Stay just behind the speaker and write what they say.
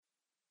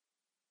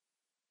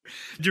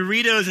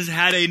Doritos has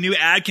had a new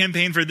ad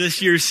campaign for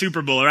this year's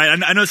Super Bowl,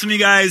 right? I know some of you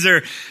guys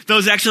are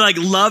those who actually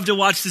love to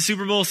watch the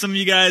Super Bowl. Some of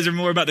you guys are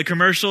more about the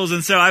commercials.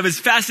 And so I was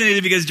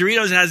fascinated because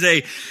Doritos has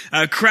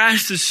a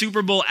Crash the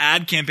Super Bowl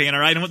ad campaign, all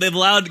right? And what they've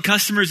allowed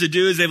customers to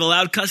do is they've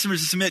allowed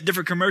customers to submit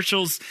different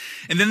commercials.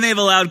 And then they've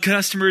allowed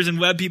customers and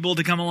web people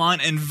to come along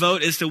and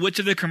vote as to which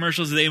of the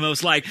commercials they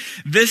most like.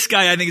 This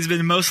guy, I think, has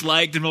been most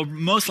liked and will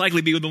most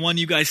likely be the one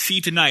you guys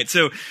see tonight.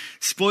 So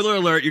spoiler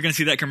alert, you're going to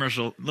see that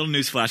commercial. Little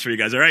news flash for you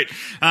guys, all right?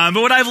 But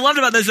what I've loved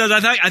about this is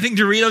I think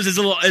Doritos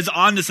is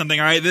onto something,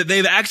 all right?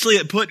 They've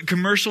actually put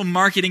commercial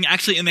marketing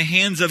actually in the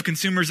hands of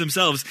consumers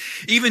themselves.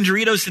 Even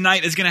Doritos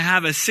tonight is going to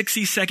have a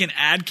 60-second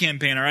ad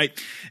campaign, all right?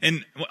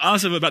 And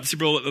also about the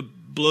Super Bowl, what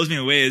blows me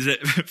away is that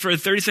for a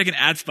 30-second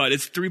ad spot,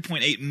 it's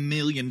 $3.8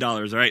 million,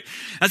 all right?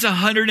 That's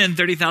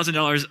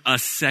 $130,000 a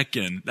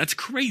second. That's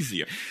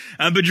crazy.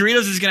 But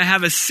Doritos is going to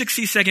have a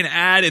 60-second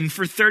ad, and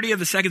for 30 of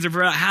the seconds, or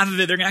for about half of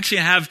it, they're going to actually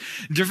have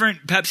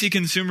different Pepsi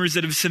consumers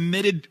that have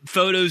submitted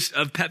photos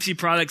of Pepsi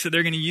products that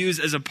they're going to use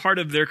as a part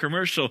of their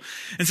commercial.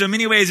 And so in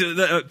many ways,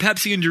 what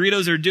Pepsi and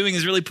Doritos are doing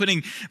is really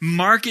putting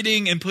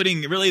marketing and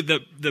putting really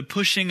the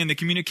pushing and the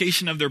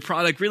communication of their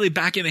product really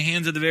back in the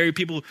hands of the very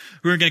people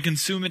who are going to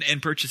consume it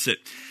and purchase it.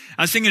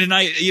 I was thinking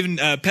tonight, even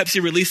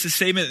Pepsi released a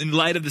statement in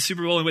light of the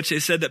Super Bowl in which they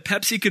said that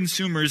Pepsi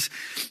consumers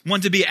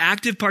want to be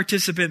active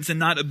participants and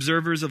not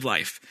observers of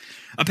life.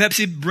 A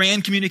Pepsi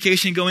brand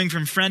communication going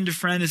from friend to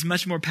friend is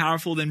much more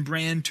powerful than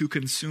brand to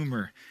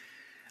consumer.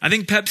 I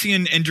think Pepsi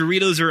and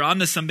Doritos are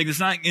onto something that's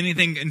not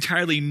anything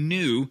entirely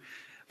new,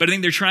 but I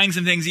think they're trying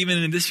some things even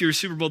in this year's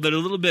Super Bowl that are a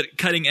little bit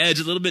cutting edge,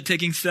 a little bit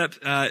taking steps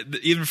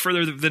even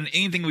further than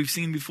anything we've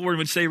seen before, in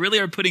which they really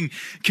are putting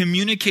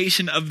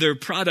communication of their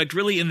product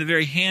really in the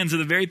very hands of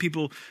the very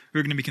people who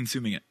are going to be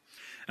consuming it.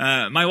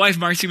 My wife,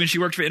 Marcy, when she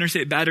worked for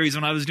Interstate Batteries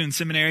when I was doing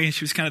seminary,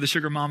 she was kind of the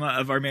sugar mama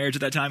of our marriage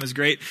at that time. It was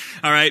great.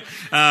 All right.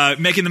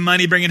 Making the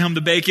money, bringing home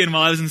the bacon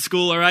while I was in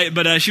school. All right.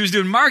 But she was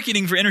doing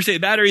marketing for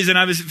Interstate Batteries, and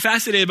I was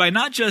fascinated by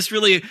not just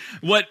really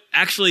what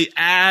actually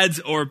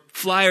ads or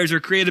flyers are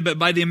created, but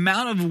by the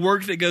amount of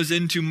work that goes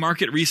into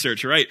market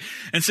research. All right.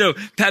 And so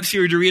Pepsi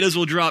or Doritos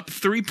will drop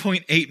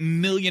 $3.8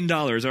 million,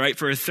 all right,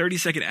 for a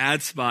 30-second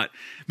ad spot.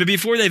 But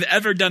before they've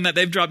ever done that,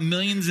 they've dropped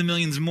millions and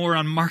millions more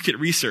on market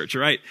research.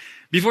 All right.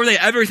 Before they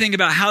ever think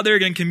about how they're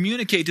going to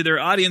communicate to their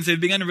audience, they've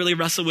begun to really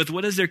wrestle with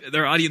what does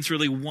their audience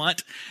really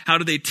want? How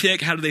do they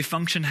tick? How do they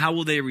function? How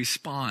will they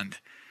respond?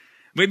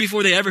 Way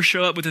before they ever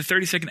show up with a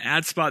 30-second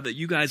ad spot that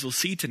you guys will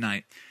see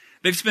tonight,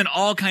 they've spent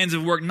all kinds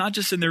of work, not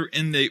just in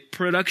the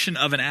production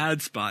of an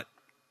ad spot,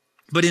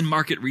 but in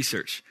market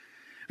research.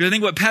 Because I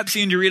think what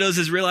Pepsi and Doritos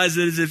has realized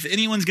is if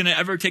anyone's going to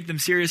ever take them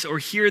serious or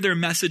hear their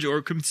message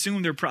or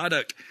consume their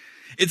product,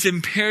 it's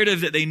imperative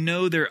that they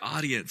know their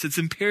audience. It's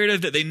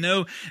imperative that they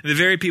know the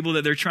very people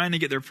that they're trying to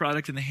get their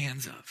product in the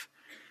hands of.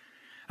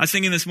 I was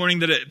thinking this morning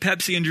that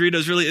Pepsi and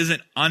Doritos really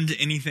isn't onto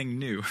anything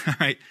new,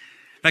 right?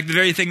 In fact, the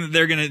very thing that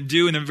they're going to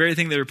do and the very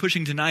thing that they're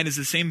pushing tonight is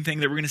the same thing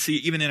that we're going to see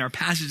even in our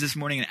passage this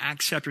morning in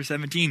Acts chapter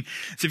 17.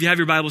 So if you have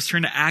your Bibles,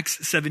 turn to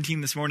Acts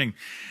 17 this morning.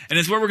 And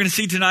it's what we're going to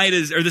see tonight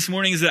this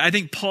morning is that I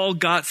think Paul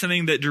got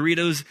something that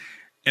Doritos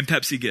and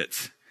Pepsi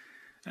gets.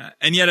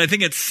 And yet I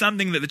think it's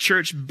something that the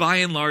church by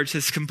and large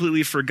has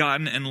completely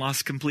forgotten and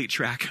lost complete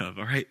track of,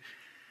 all right?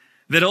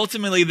 That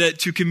ultimately that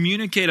to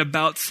communicate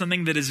about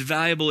something that is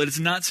valuable, it is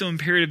not so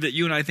imperative that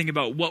you and I think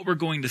about what we're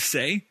going to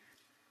say,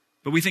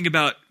 but we think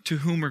about to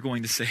whom we're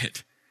going to say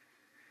it.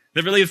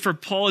 That really for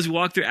Paul, as we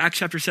walk through Acts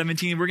chapter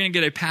 17, we're going to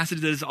get a passage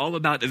that is all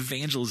about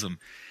evangelism.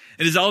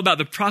 It is all about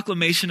the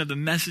proclamation of the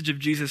message of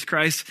Jesus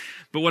Christ.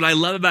 But what I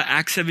love about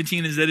Acts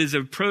 17 is that it is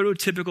a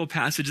prototypical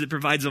passage that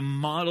provides a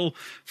model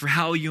for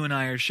how you and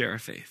I are share our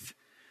faith.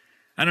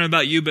 I don't know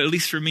about you, but at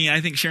least for me,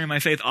 I think sharing my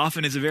faith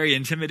often is a very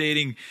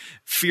intimidating,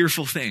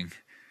 fearful thing.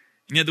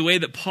 And yet the way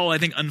that Paul, I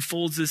think,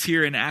 unfolds this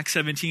here in Acts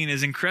 17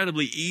 is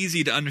incredibly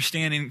easy to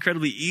understand,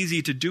 incredibly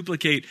easy to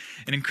duplicate,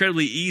 and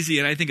incredibly easy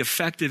and I think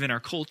effective in our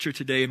culture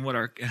today and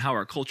how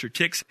our culture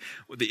ticks,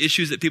 what the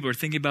issues that people are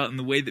thinking about and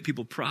the way that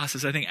people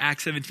process. I think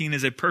Acts 17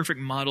 is a perfect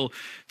model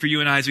for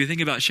you and I as we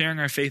think about sharing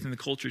our faith in the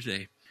culture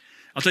today.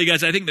 I'll tell you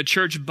guys, I think the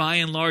church by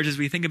and large, as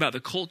we think about the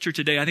culture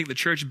today, I think the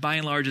church by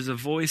and large is a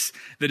voice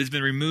that has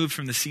been removed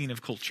from the scene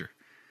of culture.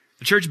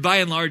 The church, by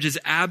and large, is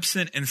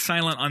absent and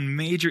silent on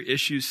major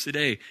issues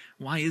today.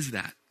 Why is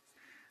that?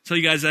 I'll tell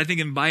you guys, I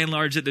think by and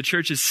large that the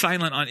church is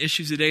silent on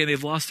issues today and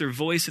they've lost their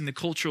voice in the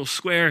cultural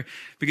square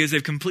because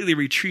they've completely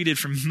retreated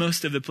from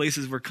most of the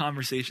places where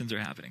conversations are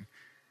happening.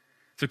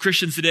 So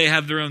Christians today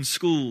have their own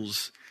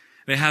schools.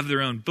 They have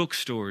their own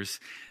bookstores.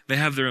 They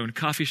have their own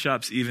coffee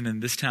shops, even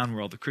in this town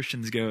where all the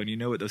Christians go. And you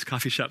know what those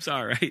coffee shops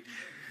are, right?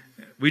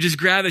 We just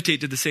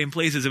gravitate to the same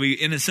places and we,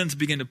 in a sense,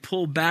 begin to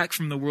pull back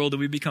from the world and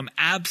we become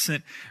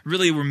absent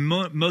really where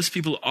most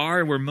people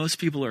are, where most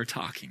people are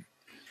talking.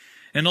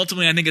 And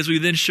ultimately, I think as we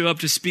then show up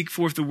to speak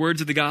forth the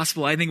words of the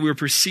gospel, I think we're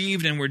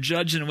perceived and we're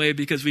judged in a way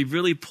because we've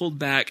really pulled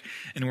back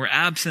and we're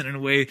absent in a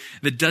way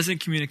that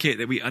doesn't communicate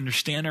that we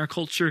understand our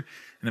culture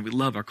and that we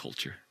love our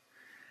culture.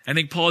 I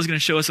think Paul is going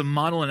to show us a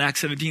model in Acts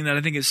 17 that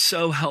I think is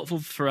so helpful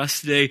for us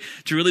today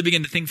to really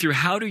begin to think through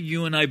how do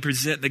you and I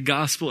present the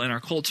gospel in our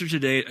culture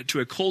today to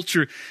a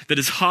culture that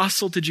is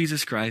hostile to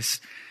Jesus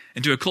Christ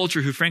and to a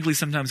culture who frankly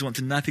sometimes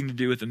wants nothing to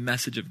do with the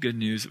message of good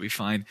news that we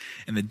find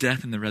in the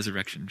death and the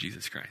resurrection of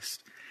Jesus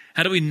Christ.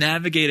 How do we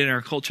navigate in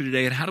our culture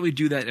today, and how do we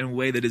do that in a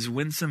way that is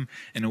winsome,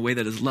 in a way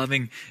that is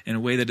loving, in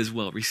a way that is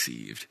well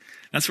received?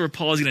 That's where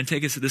Paul is going to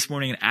take us this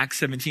morning in Acts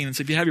 17. And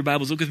so if you have your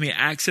Bibles, look with me at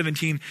Acts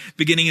 17,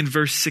 beginning in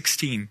verse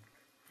 16.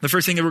 The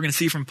first thing that we're going to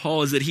see from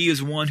Paul is that he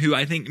is one who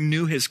I think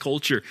knew his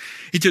culture.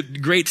 He took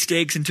great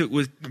stakes and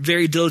was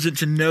very diligent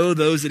to know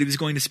those that he was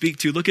going to speak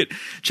to. Look at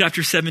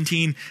chapter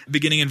 17,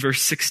 beginning in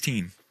verse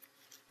 16.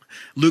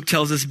 Luke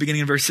tells us,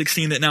 beginning in verse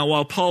 16, that now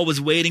while Paul was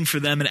waiting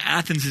for them in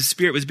Athens, his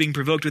spirit was being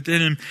provoked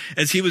within him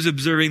as he was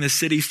observing the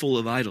city full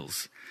of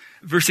idols.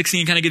 Verse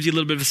 16 kind of gives you a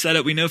little bit of a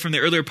setup. We know from the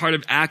earlier part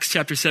of Acts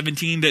chapter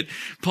 17 that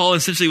Paul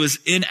essentially was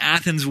in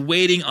Athens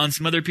waiting on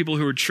some other people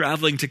who were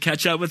traveling to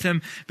catch up with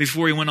him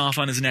before he went off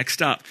on his next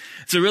stop.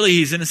 So really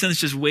he's in a sense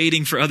just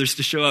waiting for others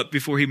to show up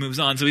before he moves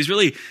on. So he's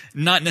really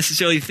not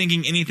necessarily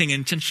thinking anything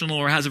intentional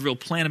or has a real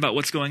plan about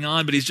what's going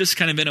on, but he's just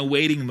kind of in a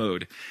waiting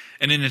mode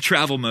and in a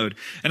travel mode.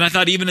 And I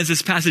thought even as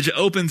this passage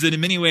opens, that in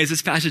many ways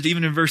this passage,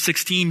 even in verse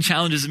 16,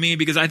 challenges me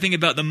because I think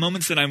about the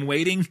moments that I'm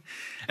waiting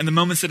and the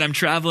moments that I'm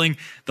traveling.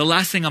 The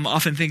last thing I'm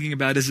often thinking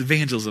about is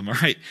evangelism, all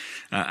right?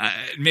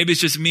 Maybe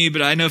it's just me,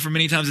 but I know for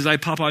many times as I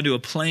pop onto a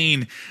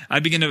plane, I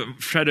begin to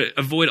try to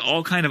avoid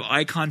all kind of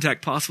eye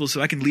contact possible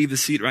so I can leave the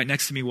seat right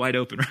next to me wide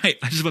open, right?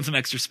 I just want some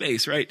extra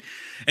space, right?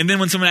 And then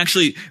when someone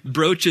actually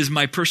broaches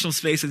my personal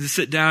space as I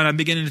sit down, I'm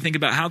beginning to think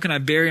about how can I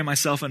bury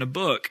myself in a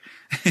book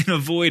and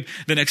avoid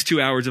the next 2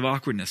 hours of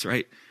awkwardness,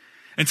 right?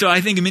 And so I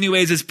think in many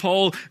ways as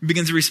Paul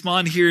begins to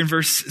respond here in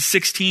verse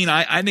 16,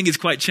 I think it's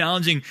quite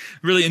challenging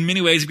really in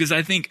many ways because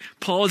I think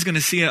Paul is going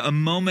to see a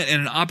moment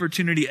and an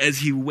opportunity as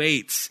he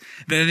waits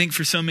that I think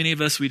for so many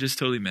of us we just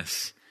totally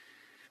miss.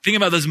 Think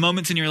about those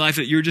moments in your life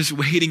that you're just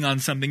waiting on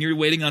something. You're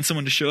waiting on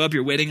someone to show up.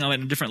 You're waiting on a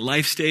different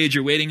life stage.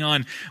 You're waiting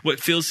on what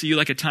feels to you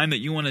like a time that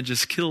you want to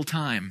just kill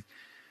time.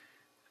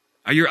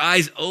 Are your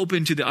eyes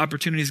open to the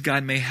opportunities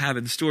God may have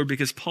in store?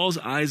 Because Paul's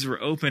eyes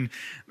were open.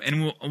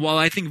 And while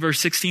I think verse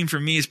 16 for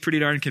me is pretty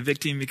darn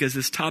convicting because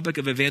this topic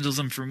of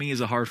evangelism for me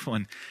is a hard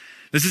one.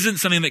 This isn't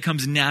something that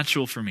comes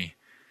natural for me.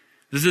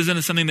 This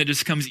isn't something that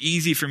just comes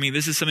easy for me.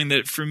 This is something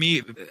that for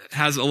me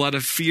has a lot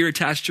of fear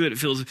attached to it. It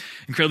feels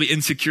incredibly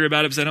insecure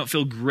about it because I don't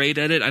feel great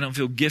at it. I don't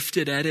feel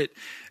gifted at it.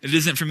 It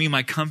isn't for me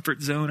my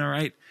comfort zone, all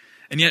right?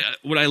 And yet,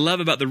 what I love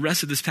about the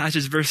rest of this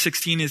passage, verse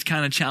 16 is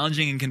kind of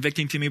challenging and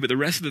convicting to me, but the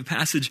rest of the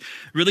passage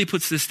really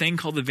puts this thing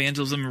called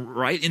evangelism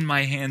right in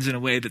my hands in a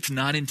way that's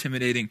not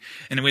intimidating,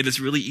 in a way that's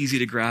really easy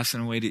to grasp,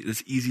 in a way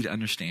that's easy to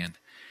understand.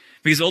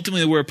 Because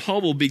ultimately, where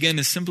Paul will begin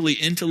is simply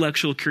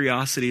intellectual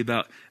curiosity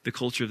about the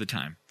culture of the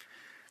time.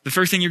 The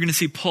first thing you're going to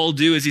see Paul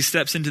do as he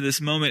steps into this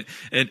moment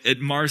at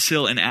Mars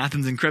Hill in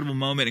Athens, incredible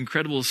moment,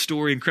 incredible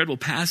story, incredible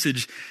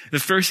passage. The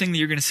first thing that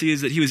you're going to see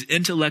is that he was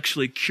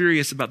intellectually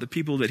curious about the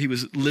people that he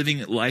was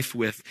living life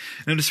with.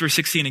 Notice verse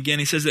 16 again.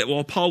 He says that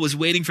while Paul was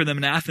waiting for them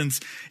in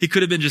Athens, he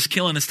could have been just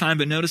killing his time,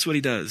 but notice what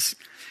he does.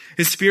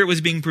 His spirit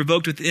was being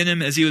provoked within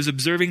him as he was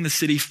observing the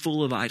city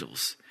full of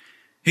idols.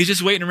 He's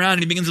just waiting around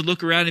and he begins to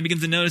look around and he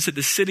begins to notice that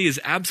the city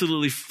is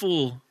absolutely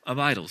full of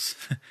idols.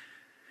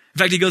 In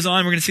fact, he goes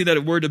on, we're going to see that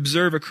a word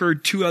observe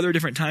occurred 2 other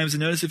different times.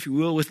 And notice, if you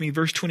will, with me,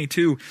 verse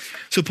 22.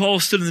 So Paul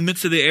stood in the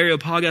midst of the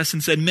Areopagus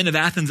and said, "Men of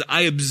Athens,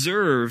 I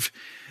observe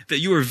that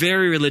you are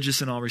very religious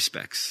in all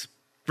respects."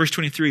 Verse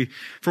 23,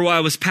 "For while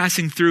I was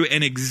passing through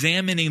and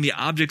examining the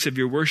objects of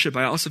your worship,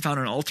 I also found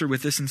an altar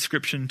with this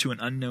inscription, to an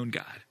unknown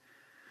God."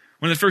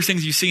 One of the first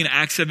things you see in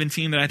Acts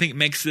 17 that I think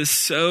makes this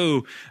such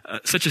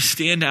a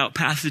standout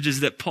passage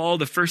is that Paul,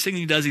 the first thing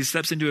he does, he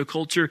steps into a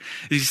culture,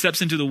 he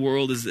steps into the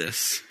world is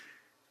this.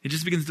 He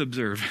just begins to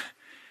observe.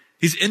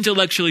 He's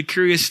intellectually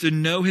curious to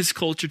know his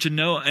culture, to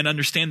know and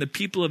understand the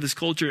people of his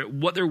culture,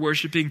 what they're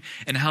worshiping,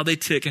 and how they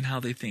tick and how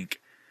they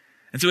think.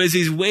 And so as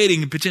he's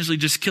waiting, potentially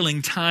just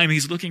killing time,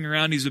 he's looking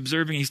around, he's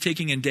observing, he's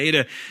taking in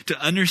data to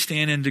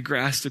understand and to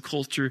grasp the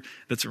culture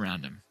that's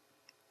around him.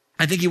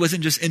 I think he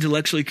wasn't just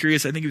intellectually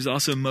curious, I think he was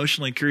also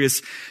emotionally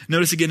curious.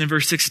 Notice again in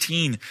verse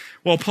 16,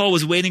 while Paul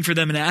was waiting for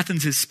them in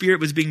Athens, his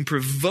spirit was being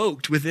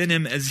provoked within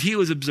him as he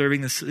was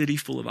observing the city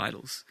full of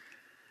idols.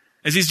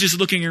 As he's just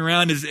looking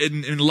around,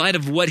 in light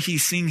of what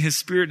he's seeing, his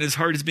spirit and his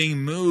heart is being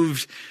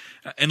moved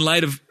in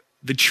light of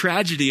the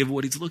tragedy of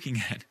what he's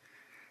looking at.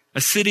 A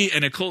city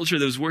and a culture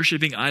that was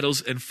worshiping idols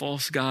and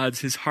false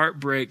gods, his heart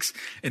breaks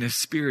and his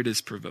spirit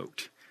is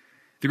provoked.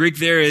 The Greek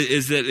there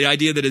is that the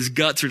idea that his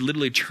guts are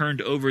literally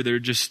churned over. They're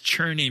just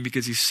churning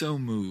because he's so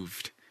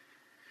moved.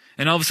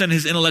 And all of a sudden,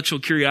 his intellectual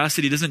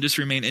curiosity doesn't just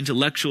remain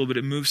intellectual, but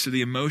it moves to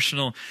the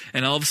emotional.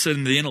 And all of a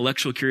sudden, the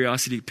intellectual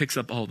curiosity picks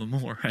up all the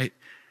more, right?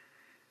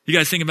 You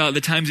guys think about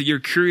the times that you're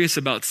curious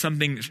about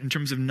something in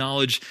terms of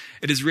knowledge.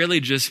 It is really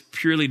just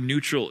purely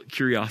neutral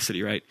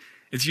curiosity, right?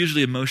 It's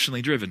usually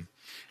emotionally driven.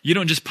 You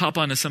don't just pop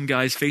onto some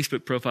guy's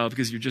Facebook profile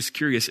because you're just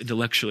curious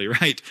intellectually,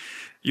 right?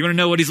 You want to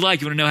know what he's like.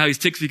 You want to know how he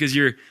ticks because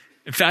you're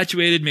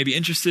infatuated, maybe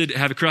interested,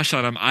 have a crush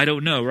on them. I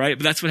don't know, right?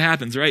 But that's what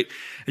happens, right?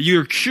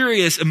 You're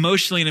curious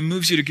emotionally, and it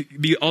moves you to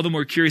be all the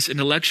more curious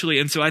intellectually.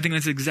 And so I think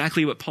that's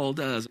exactly what Paul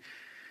does.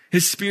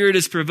 His spirit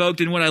is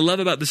provoked. And what I love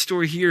about the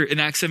story here in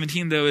Acts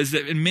 17, though, is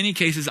that in many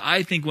cases,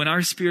 I think when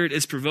our spirit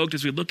is provoked,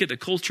 as we look at the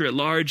culture at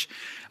large,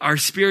 our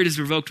spirit is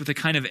provoked with a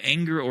kind of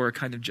anger or a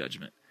kind of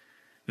judgment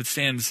that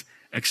stands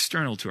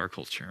external to our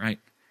culture, right?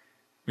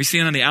 We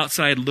stand on the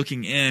outside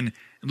looking in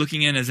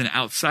as an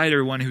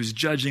outsider, one who's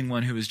judging,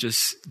 one who is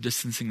just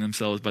distancing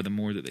themselves by the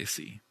more that they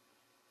see.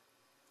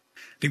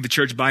 I think the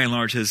church, by and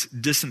large, has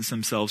distanced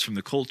themselves from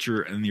the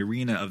culture and the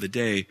arena of the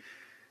day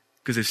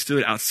because they've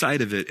stood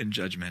outside of it in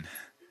judgment,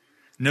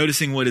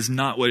 noticing what is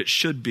not what it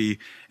should be,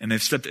 and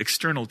they've stepped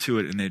external to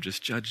it and they've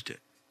just judged it.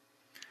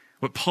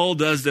 What Paul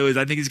does, though, is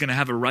I think he's going to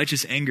have a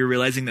righteous anger,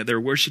 realizing that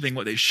they're worshiping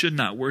what they should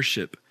not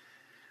worship.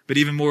 But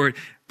even more,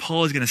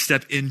 Paul is going to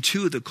step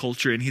into the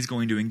culture and he's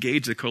going to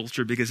engage the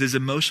culture because his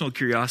emotional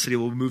curiosity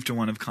will move to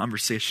one of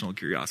conversational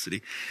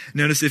curiosity.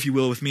 Notice, if you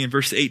will, with me in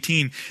verse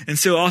 18. And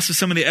so also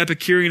some of the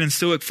Epicurean and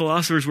Stoic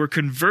philosophers were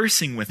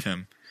conversing with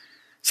him.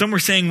 Some were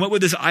saying, "What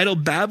would this idle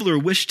babbler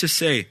wish to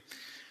say?"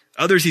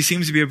 Others, "He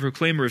seems to be a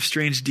proclaimer of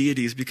strange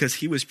deities because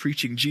he was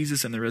preaching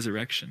Jesus and the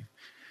resurrection."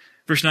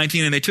 Verse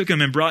 19, "And they took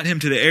him and brought him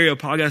to the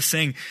Areopagus,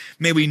 saying,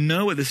 'May we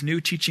know what this new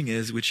teaching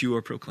is which you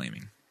are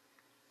proclaiming.'"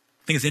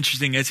 I think it's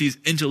interesting, as he's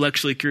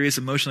intellectually curious,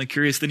 emotionally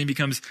curious, then he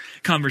becomes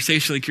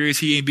conversationally curious.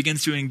 He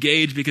begins to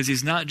engage because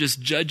he's not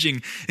just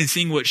judging and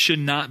seeing what should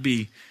not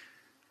be,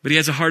 but he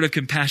has a heart of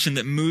compassion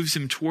that moves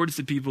him towards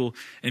the people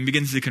and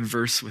begins to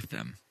converse with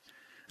them.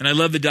 And I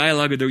love the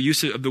dialogue or the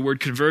use of the word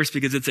converse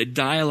because it's a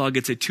dialogue,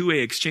 it's a two-way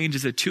exchange,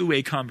 it's a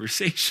two-way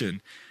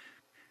conversation.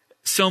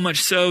 So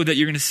much so that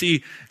you're going to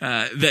see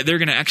that they're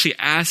going to actually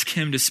ask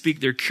him to speak.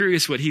 They're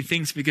curious what he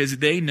thinks because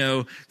they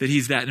know that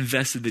he's that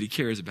invested, that he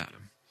cares about them.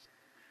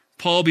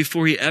 Paul,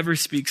 before he ever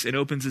speaks and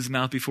opens his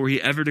mouth, before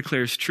he ever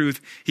declares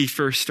truth, he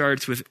first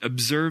starts with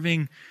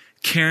observing,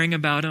 caring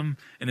about him,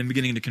 and then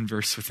beginning to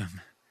converse with him.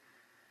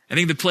 I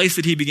think the place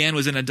that he began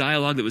was in a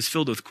dialogue that was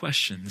filled with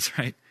questions,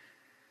 right?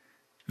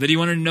 That he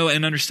wanted to know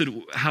and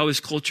understood how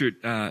his culture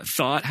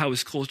thought, how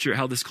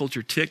this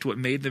culture ticked, what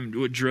made them,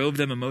 what drove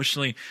them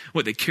emotionally,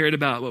 what they cared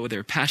about, what they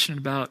were passionate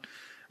about,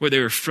 what they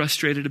were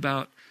frustrated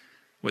about,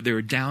 what they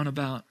were down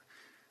about.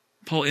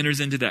 Paul enters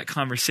into that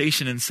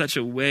conversation in such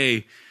a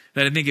way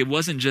that I think it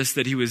wasn't just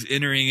that he was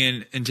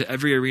entering into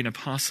every arena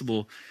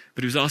possible,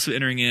 but he was also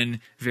entering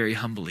in very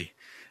humbly.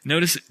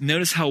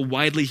 Notice how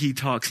widely he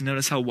talks.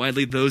 Notice how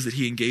widely those that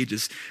he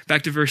engages.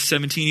 Back to verse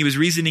 17, he was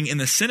reasoning in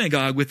the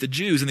synagogue with the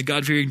Jews and the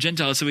God-fearing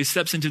Gentiles, so he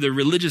steps into the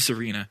religious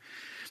arena.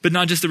 But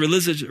not just the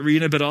religious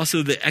arena, but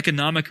also the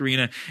economic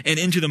arena and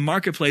into the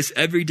marketplace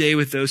every day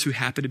with those who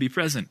happen to be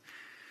present.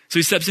 So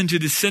he steps into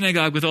the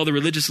synagogue with all the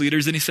religious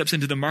leaders, then he steps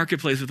into the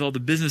marketplace with all the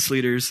business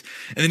leaders,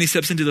 and then he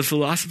steps into the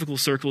philosophical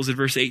circles in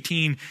verse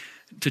 18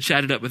 to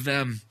chat it up with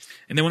them.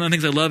 And then one of the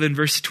things I love in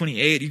verse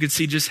 28, you can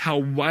see just how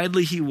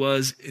widely he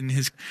was in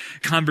his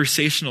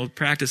conversational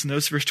practice.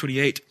 Notice verse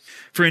 28,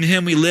 "For in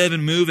him we live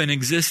and move and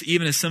exist,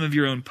 even as some of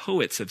your own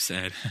poets have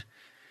said."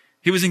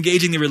 He was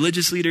engaging the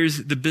religious leaders,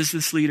 the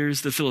business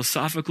leaders, the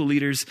philosophical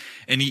leaders,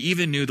 and he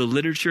even knew the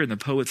literature and the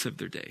poets of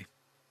their day.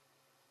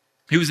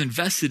 He was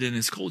invested in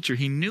his culture.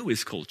 He knew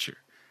his culture.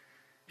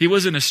 He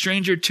wasn't a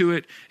stranger to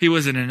it. He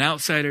wasn't an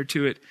outsider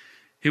to it.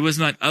 He was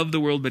not of the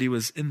world, but he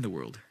was in the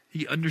world.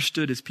 He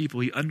understood his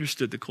people. He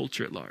understood the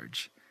culture at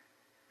large.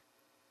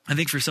 I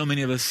think for so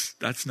many of us,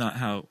 that's not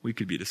how we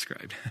could be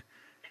described.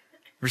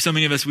 For so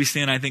many of us, we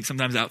stand, I think,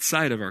 sometimes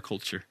outside of our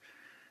culture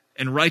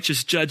in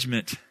righteous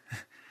judgment,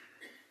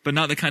 but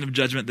not the kind of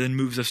judgment that then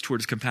moves us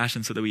towards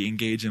compassion so that we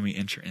engage and we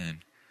enter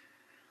in.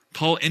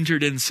 Paul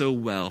entered in so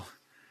well,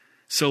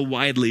 so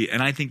widely,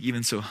 and I think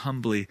even so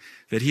humbly,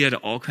 that he had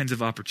all kinds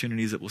of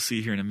opportunities that we'll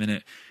see here in a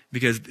minute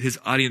because his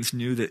audience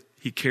knew that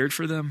he cared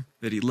for them,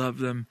 that he loved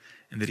them,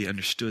 and that he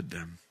understood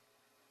them.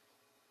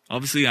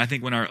 Obviously, I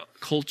think when our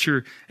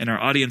culture and our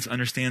audience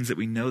understands that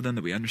we know them,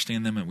 that we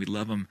understand them, and we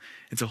love them,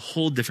 it's a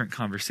whole different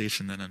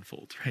conversation that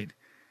unfolds, right?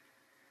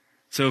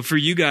 So for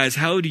you guys,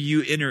 how do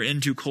you enter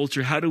into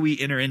culture? How do we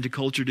enter into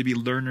culture to be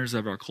learners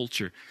of our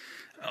culture?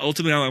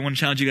 Ultimately, I want to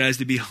challenge you guys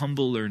to be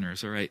humble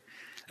learners, all right?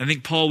 I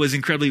think Paul was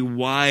incredibly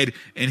wide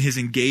in his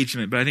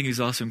engagement, but I think he was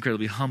also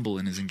incredibly humble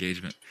in his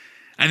engagement.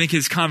 I think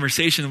his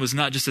conversation was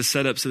not just a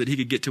setup so that he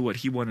could get to what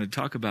he wanted to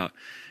talk about,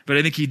 but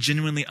I think he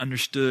genuinely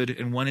understood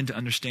and wanted to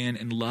understand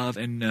and love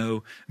and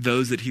know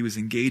those that he was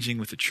engaging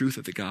with the truth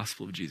of the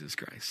gospel of Jesus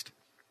Christ.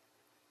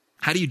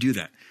 How do you do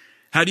that?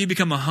 How do you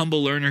become a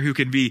humble learner who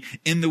can be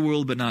in the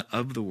world but not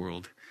of the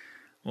world?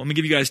 Well, let me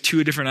give you guys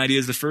two different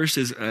ideas. The first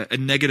is a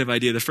negative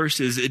idea. The first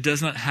is it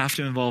does not have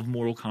to involve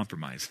moral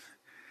compromise.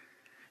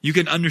 You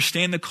can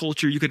understand the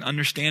culture, you can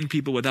understand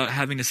people without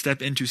having to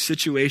step into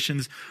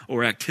situations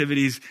or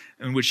activities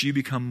in which you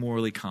become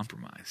morally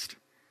compromised.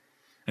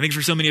 I think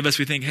for so many of us,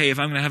 we think, hey, if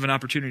I'm going to have an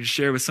opportunity to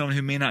share with someone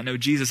who may not know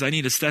Jesus, I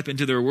need to step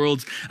into their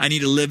worlds. I need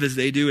to live as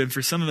they do. And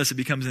for some of us, it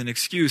becomes an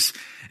excuse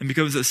and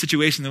becomes a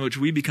situation in which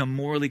we become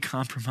morally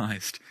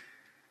compromised.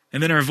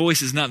 And then our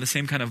voice is not the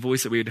same kind of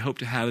voice that we would hope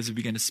to have as we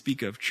begin to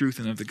speak of truth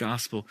and of the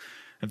gospel,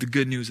 of the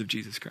good news of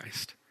Jesus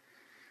Christ.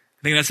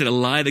 I think that's a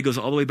lie that goes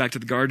all the way back to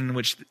the garden, in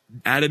which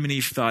Adam and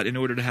Eve thought in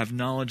order to have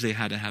knowledge, they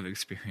had to have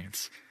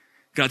experience.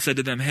 God said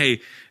to them, hey,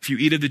 if you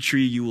eat of the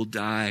tree, you will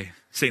die.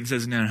 Satan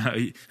says, no,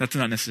 that's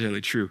not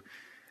necessarily true.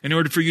 In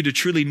order for you to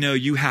truly know,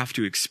 you have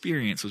to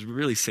experience, was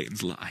really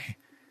Satan's lie.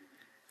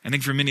 I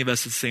think for many of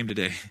us, it's the same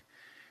today.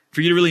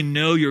 For you to really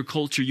know your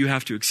culture, you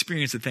have to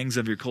experience the things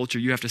of your culture.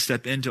 You have to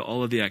step into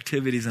all of the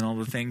activities and all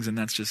the things, and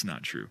that's just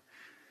not true.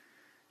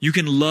 You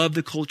can love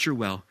the culture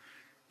well.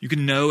 You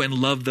can know and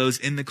love those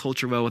in the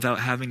culture well without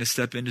having to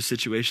step into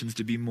situations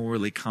to be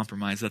morally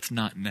compromised. That's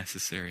not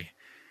necessary.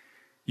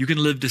 You can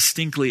live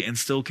distinctly and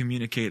still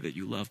communicate that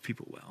you love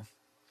people well.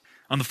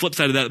 On the flip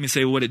side of that, let me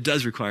say what it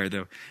does require,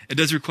 though. It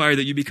does require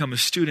that you become a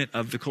student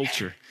of the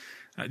culture.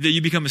 That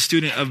you become a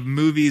student of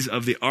movies,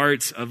 of the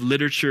arts, of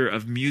literature,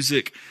 of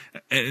music,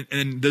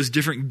 and those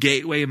different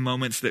gateway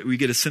moments that we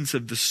get a sense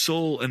of the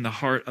soul and the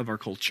heart of our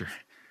culture.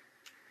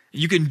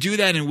 You can do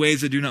that in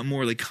ways that do not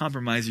morally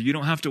compromise you. You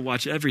don't have to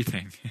watch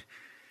everything.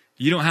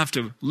 You don't have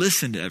to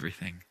listen to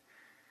everything.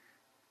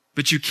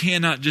 But you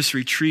cannot just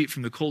retreat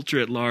from the culture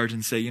at large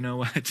and say, you know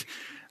what,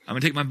 I'm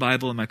going to take my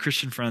Bible and my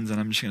Christian friends and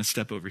I'm just going to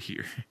step over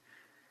here.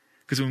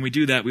 Because when we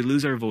do that, we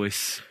lose our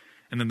voice.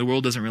 And then the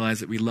world doesn't realize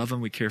that we love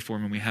them, we care for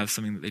them, and we have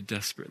something that they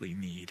desperately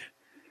need.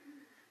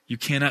 You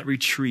cannot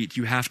retreat.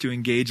 You have to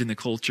engage in the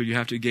culture. You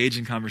have to engage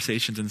in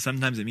conversations. And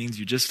sometimes it means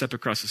you just step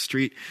across the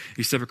street,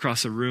 you step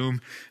across a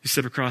room, you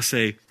step across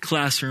a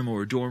classroom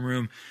or a dorm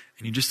room,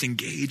 and you just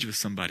engage with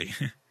somebody.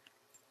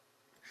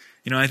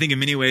 You know, I think in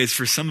many ways,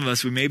 for some of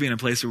us, we may be in a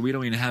place where we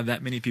don't even have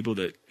that many people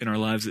that in our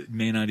lives that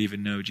may not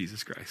even know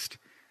Jesus Christ.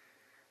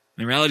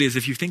 And the reality is,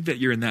 if you think that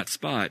you're in that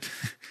spot,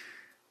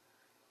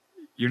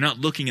 you're not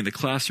looking at the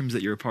classrooms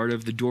that you're a part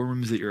of, the dorm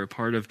rooms that you're a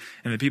part of,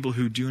 and the people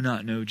who do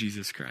not know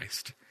Jesus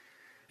Christ.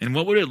 And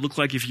what would it look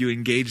like if you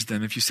engaged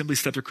them, if you simply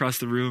stepped across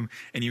the room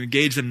and you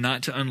engaged them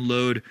not to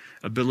unload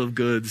a bill of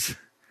goods,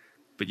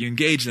 but you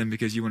engaged them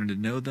because you wanted to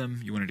know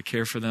them, you wanted to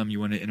care for them, you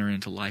wanted to enter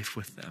into life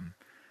with them.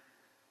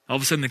 All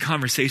of a sudden the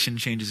conversation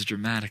changes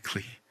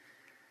dramatically.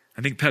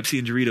 I think Pepsi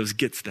and Doritos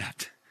gets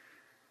that.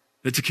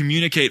 That to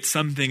communicate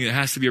something, there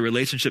has to be a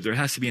relationship, there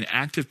has to be an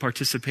active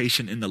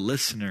participation in the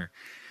listener.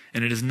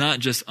 And it is not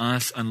just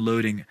us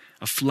unloading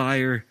a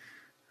flyer,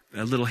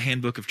 a little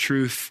handbook of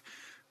truth,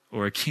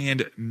 or a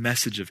canned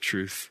message of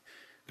truth.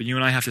 But you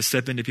and I have to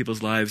step into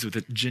people's lives with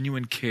a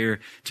genuine care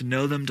to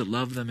know them, to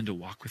love them, and to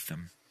walk with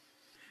them.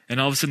 And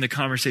all of a sudden the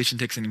conversation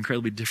takes an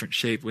incredibly different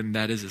shape when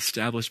that is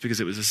established,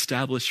 because it was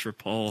established for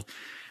Paul.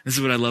 This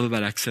is what I love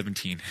about Acts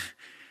 17.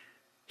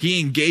 He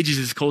engages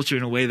his culture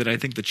in a way that I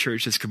think the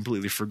church has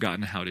completely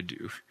forgotten how to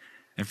do.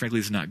 And frankly,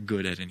 is not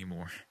good at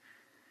anymore.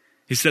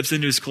 He steps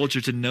into his culture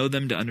to know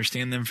them, to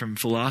understand them, from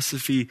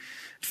philosophy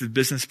to the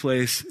business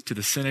place, to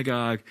the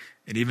synagogue,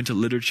 and even to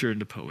literature and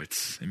to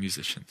poets and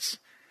musicians.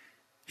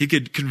 He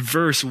could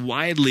converse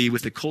widely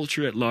with the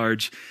culture at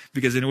large,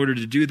 because in order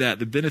to do that,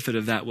 the benefit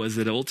of that was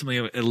that ultimately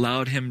it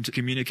allowed him to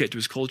communicate to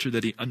his culture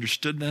that he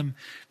understood them,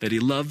 that he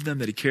loved them,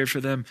 that he cared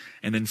for them.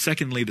 And then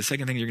secondly, the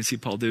second thing you're going to see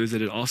Paul do is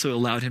that it also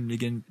allowed him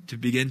to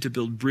begin to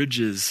build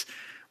bridges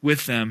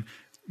with them,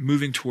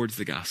 moving towards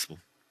the gospel.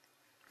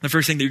 The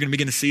first thing that you're going to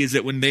begin to see is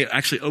that when they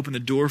actually open the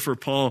door for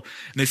Paul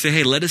and they say,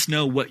 hey, let us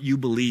know what you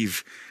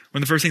believe.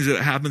 One of the first things that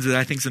happens that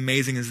I think is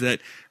amazing is that,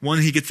 one,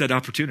 he gets that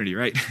opportunity,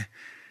 right?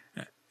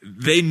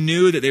 They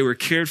knew that they were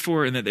cared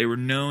for and that they were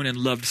known and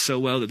loved so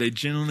well that they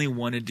genuinely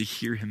wanted to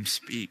hear him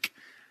speak.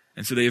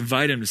 And so they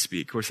invite him to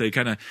speak. Of course, they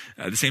kind of,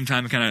 at the same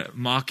time, kind of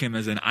mock him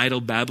as an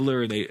idle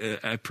babbler,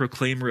 a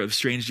proclaimer of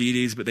strange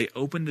deities, but they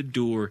opened the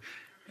door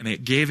and they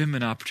gave him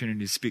an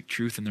opportunity to speak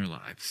truth in their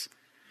lives.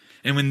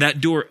 And when that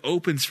door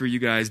opens for you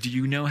guys, do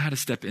you know how to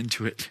step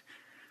into it?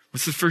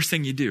 What's the first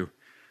thing you do?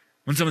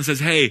 When someone says,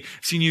 hey,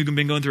 I've seen you've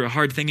been going through a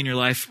hard thing in your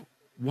life,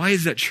 why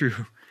is that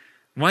true?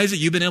 Why is it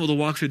you've been able to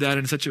walk through that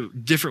in such a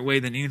different way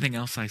than anything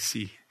else I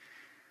see?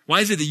 Why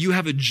is it that you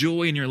have a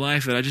joy in your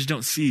life that I just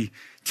don't see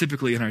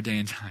typically in our day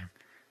and time?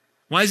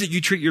 Why is it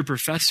you treat your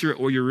professor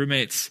or your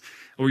roommates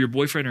or your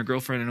boyfriend or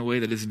girlfriend in a way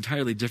that is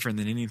entirely different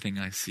than anything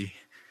I see?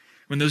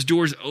 When those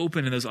doors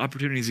open and those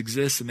opportunities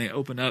exist and they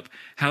open up,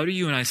 how do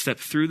you and I step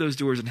through those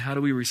doors and how do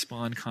we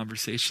respond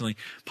conversationally?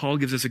 Paul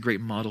gives us a great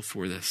model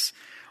for this.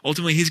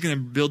 Ultimately, he's going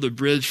to build a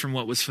bridge from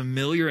what was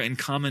familiar and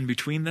common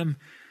between them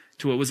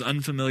to what was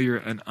unfamiliar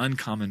and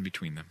uncommon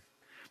between them.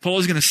 Paul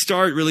is going to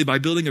start really by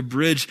building a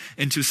bridge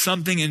into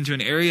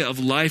an area of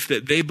life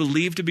that they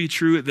believed to be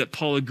true, that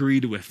Paul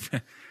agreed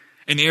with.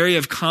 An area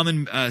of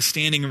common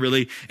standing,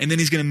 really, and then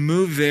he's going to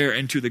move there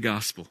into the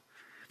gospel.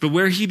 But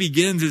where he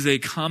begins is a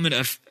common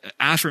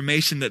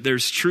affirmation that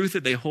there's truth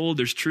that they hold,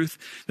 there's truth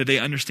that they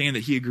understand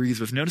that he agrees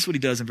with. Notice what he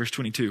does in verse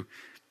 22.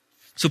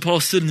 So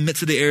Paul stood in the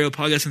midst of the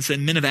Areopagus and said,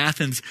 men of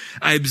Athens,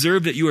 I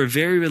observe that you are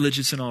very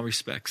religious in all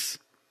respects.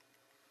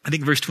 I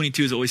think verse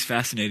 22 has always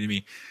fascinated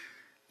me.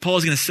 Paul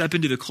is going to step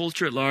into the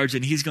culture at large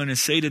and he's going to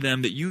say to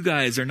them that you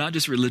guys are not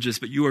just religious,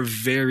 but you are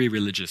very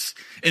religious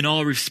in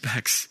all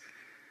respects.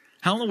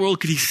 How in the world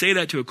could he say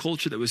that to a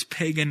culture that was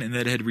pagan and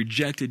that had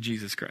rejected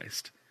Jesus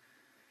Christ?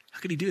 How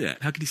could he do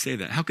that? How could he say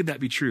that? How could that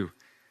be true?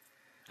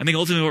 I think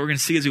ultimately what we're going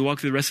to see as we walk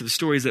through the rest of the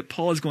story is that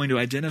Paul is going to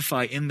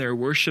identify in their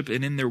worship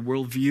and in their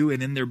worldview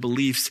and in their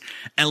beliefs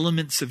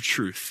elements of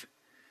truth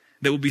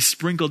that will be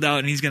sprinkled out,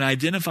 and he's going to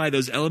identify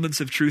those elements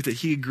of truth that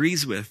he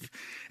agrees with,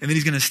 and then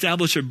he's going to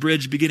establish a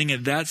bridge beginning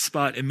at that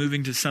spot and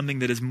moving to something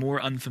that is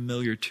more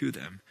unfamiliar to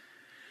them.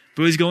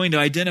 But he's going to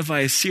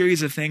identify a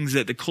series of things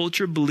that the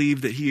culture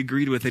believed that he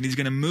agreed with, and he's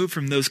going to move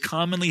from those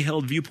commonly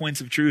held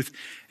viewpoints of truth,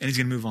 and he's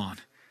going to move on.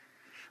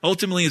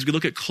 Ultimately, as we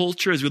look at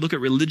culture, as we look at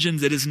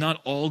religions, it is not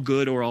all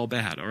good or all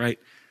bad, all right?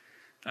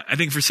 I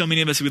think for so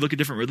many of us, we look at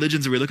different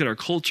religions or we look at our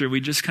culture, we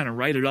just kind of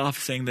write it off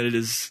saying that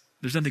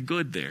there's nothing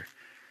good there.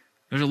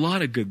 There's a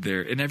lot of good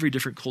there in every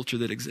different culture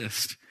that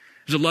exists.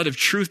 There's a lot of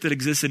truth that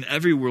exists in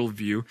every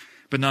worldview,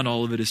 but not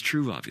all of it is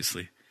true,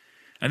 obviously.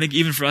 I think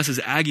even for us as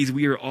Aggies,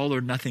 we are all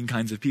or nothing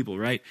kinds of people,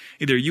 right?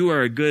 Either you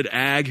are a good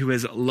Ag who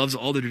loves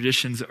all the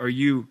traditions, or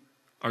you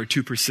are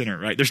 2%er,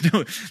 right?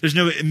 There's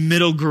no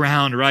middle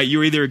ground, right?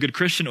 You're either a good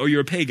Christian or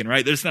you're a pagan,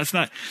 right? That's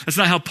not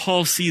how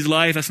Paul sees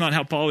life. That's not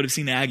how Paul would have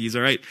seen Aggies,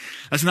 all right?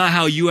 That's not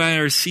how you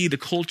and I see the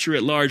culture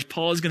at large.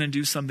 Paul is going to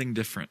do something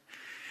different.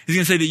 He's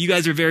going to say that you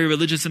guys are very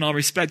religious in all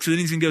respects. So then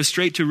he's going to go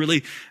straight to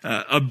really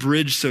a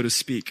bridge, so to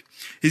speak.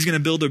 He's going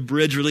to build a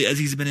bridge really as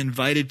he's been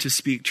invited to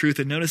speak truth.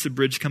 And notice the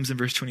bridge comes in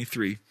verse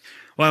 23.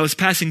 While I was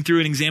passing through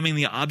and examining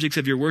the objects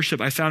of your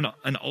worship, I found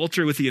an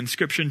altar with the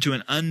inscription to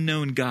an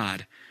unknown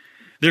God.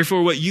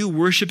 Therefore, what you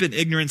worship in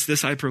ignorance,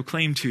 this I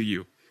proclaim to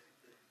you.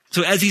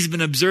 So as he's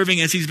been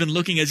observing, as he's been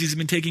looking, as he's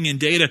been taking in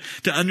data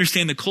to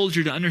understand the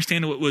culture, to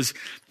understand what was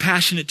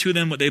passionate to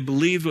them, what they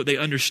believed, what they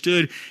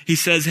understood, he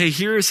says, hey,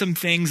 here are some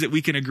things that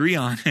we can agree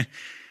on.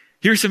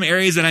 Here are some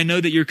areas that I know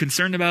that you're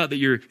concerned about, that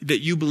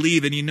you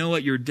believe, and you know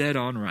what? You're dead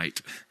on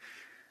right.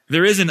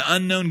 There is an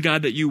unknown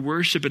God that you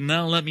worship, and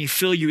now let me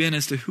fill you in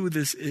as to who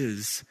this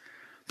is.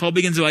 Paul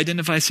begins to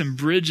identify some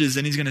bridges,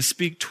 and he's going to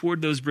speak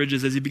toward those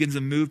bridges as he begins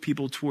to move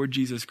people toward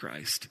Jesus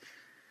Christ.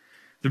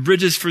 The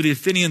bridges for the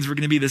Athenians were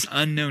going to be this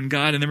unknown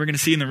God, and then we're going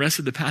to see in the rest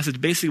of the passage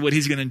basically what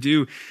he's going to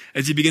do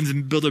as he begins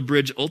to build a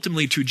bridge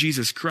ultimately to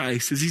Jesus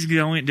Christ, is he's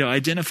going to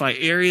identify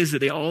areas that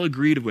they all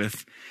agreed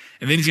with,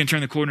 and then he's going to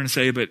turn the corner and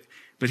say, but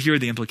here are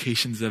the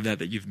implications of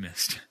that you've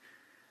missed.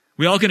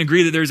 We all can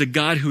agree that there's a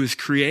God who is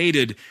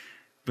created,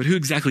 but who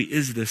exactly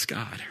is this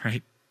God,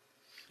 right?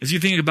 As you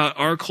think about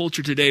our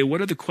culture today,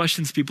 what are the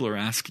questions people are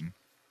asking?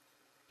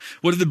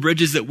 What are the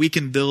bridges that we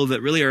can build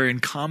that really are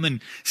in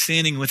common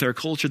standing with our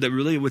culture that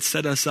really would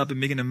set us up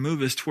and begin to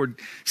move us toward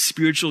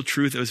spiritual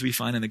truth as we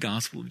find in the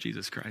gospel of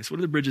Jesus Christ? What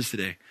are the bridges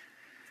today?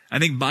 I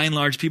think by and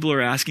large, people are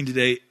asking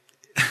today,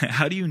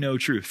 how do you know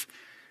truth?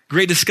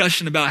 Great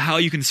discussion about how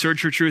you can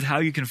search for truth, how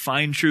you can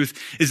find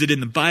truth. Is it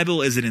in the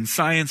Bible? Is it in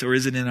science? Or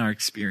is it in our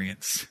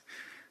experience?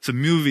 So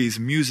movies,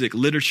 music,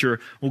 literature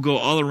will go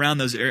all around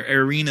those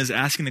arenas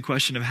asking the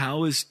question of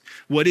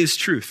what is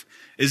truth?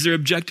 Is there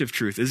objective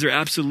truth? Is there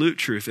absolute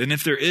truth? And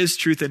if there is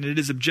truth and it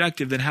is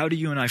objective, then how do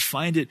you and I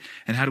find it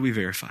and how do we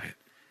verify it?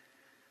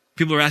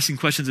 People are asking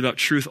questions about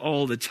truth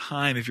all the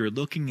time if you're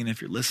looking and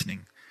if you're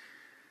listening.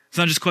 It's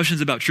not just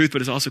questions about truth,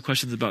 but it's also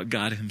questions about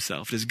God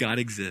himself. Does God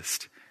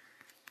exist?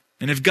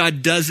 And if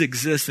God does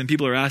exist, then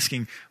people are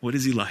asking, what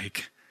is he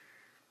like?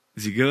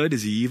 Is he good?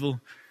 Is he evil?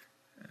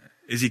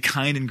 Is he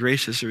kind and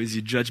gracious, or is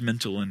he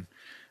judgmental and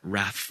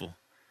wrathful?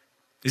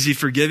 Is he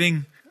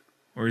forgiving,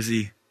 or is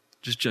he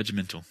just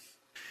judgmental?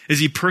 Is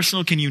he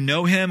personal? Can you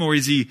know him? Or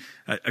is he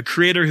a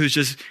creator who's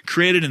just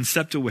created and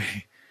stepped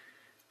away?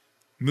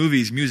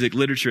 Movies, music,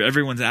 literature,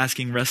 everyone's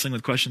wrestling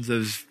with questions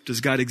of, does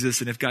God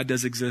exist? And if God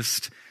does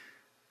exist,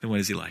 then what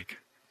is he like?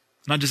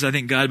 Not just, I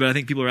think, God, but I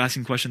think people are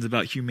asking questions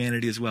about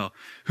humanity as well.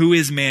 Who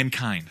is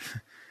mankind?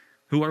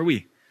 Who are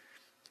we?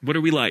 What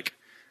are we like?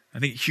 I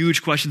think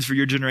huge questions for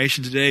your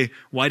generation today.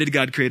 Why did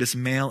God create us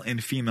male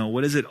and female?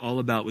 What is it all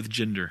about with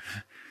gender?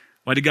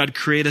 Why did God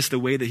create us the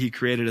way that he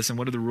created us? And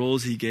what are the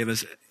roles he gave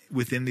us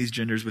within these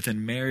genders,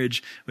 within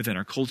marriage, within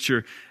our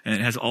culture? And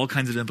it has all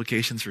kinds of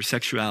implications for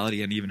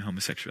sexuality and even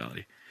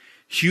homosexuality.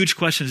 Huge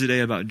questions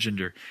today about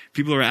gender.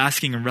 People are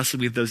asking and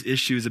wrestling with those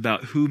issues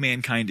about who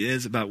mankind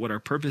is, about what our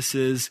purpose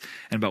is,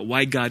 and about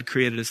why God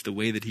created us the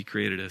way that he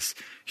created us.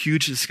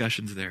 Huge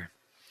discussions there.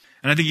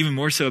 And I think even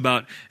more so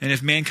about, and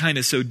if mankind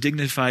is so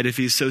dignified, if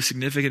he's so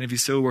significant, if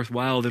he's so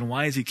worthwhile, then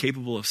why is he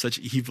capable of such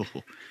evil,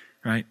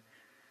 right?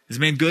 Is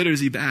man good or is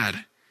he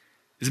bad?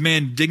 Is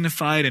man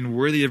dignified and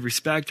worthy of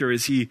respect, or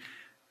is he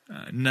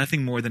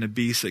nothing more than a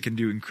beast that can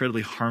do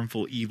incredibly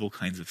harmful, evil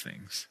kinds of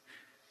things?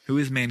 Who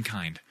is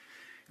mankind?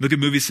 Look at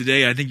movies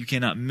today. I think you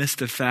cannot miss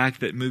the fact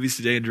that movies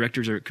today and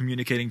directors are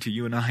communicating to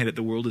you and I that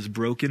the world is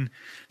broken,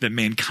 that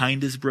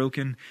mankind is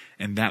broken,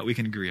 and that we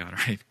can agree on,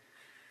 right?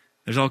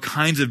 There's all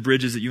kinds of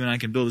bridges that you and I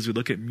can build as we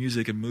look at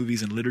music and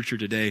movies and literature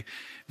today,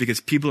 because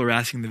people are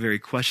asking the very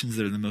questions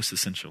that are the most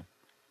essential.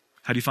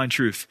 How do you find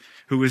truth?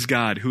 Who is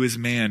God? Who is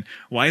man?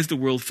 Why is the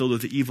world filled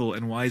with evil,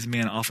 and why is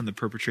man often the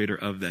perpetrator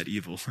of that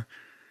evil?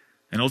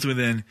 And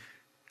ultimately then,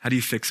 how do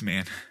you fix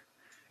man?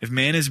 If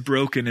man is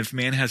broken, if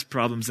man has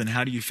problems, then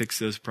how do you fix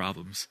those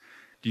problems?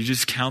 Do you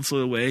just counsel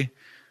it away?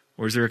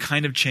 Or is there a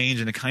kind of change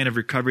and a kind of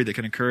recovery that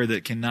can occur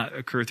that cannot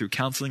occur through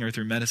counseling or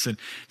through medicine?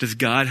 Does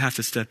God have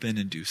to step in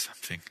and do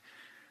something?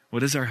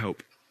 What is our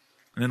hope?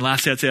 And then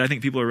lastly, I'd say I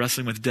think people are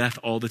wrestling with death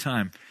all the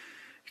time.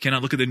 You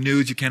cannot look at the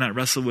news. You cannot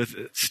wrestle with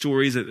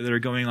stories that are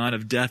going on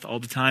of death all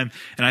the time.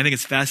 And I think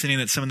it's fascinating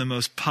that some of the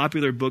most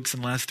popular books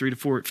in the last 3 to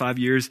 4 or 5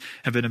 years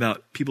have been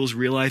about people's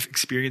real life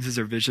experiences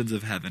or visions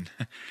of heaven.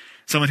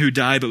 Someone who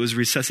died but was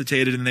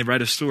resuscitated, and they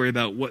write a story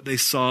about what they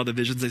saw, the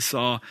visions they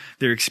saw,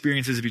 their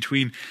experiences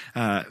between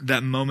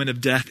that moment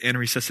of death and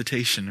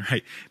resuscitation,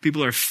 right?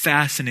 People are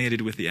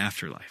fascinated with the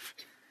afterlife.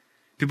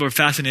 People are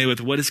fascinated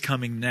with what is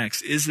coming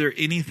next. Is there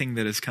anything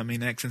that is coming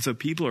next? And so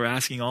people are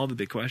asking all the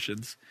big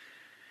questions.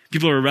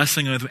 People are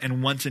wrestling with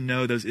and want to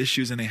know those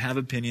issues, and they have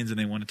opinions and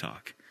they want to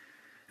talk.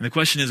 And the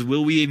question is,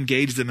 will we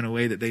engage them in a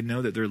way that they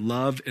know that they're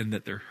loved and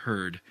that they're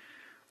heard?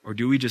 Or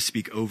do we just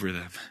speak over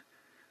them?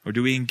 Or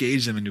do we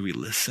engage them and do we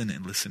listen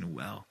and listen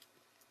well?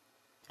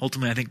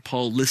 Ultimately, I think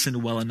Paul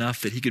listened well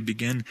enough that he could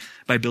begin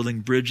by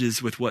building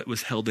bridges with what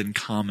was held in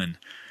common.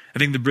 I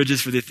think the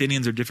bridges for the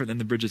Athenians are different than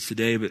the bridges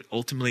today, but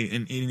ultimately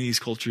in these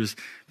cultures,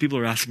 people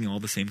are asking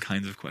all the same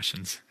kinds of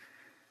questions.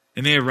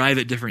 They may arrive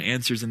at different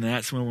answers, and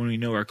that's when we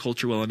know our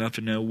culture well enough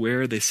to know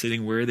where are they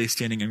sitting, where are they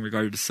standing in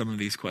regard to some of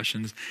these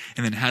questions,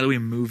 and then how do we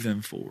move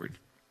them forward?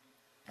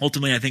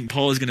 Ultimately, I think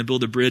Paul is going to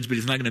build a bridge, but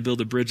he's not going to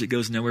build a bridge that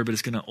goes nowhere, but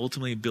it's going to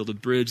ultimately build a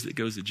bridge that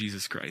goes to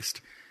Jesus Christ.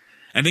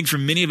 I think for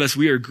many of us,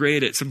 we are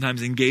great at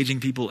sometimes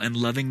engaging people and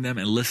loving them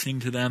and listening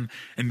to them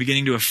and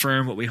beginning to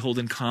affirm what we hold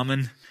in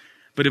common.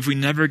 But if we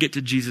never get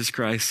to Jesus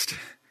Christ,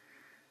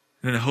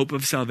 then the hope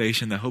of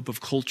salvation, the hope of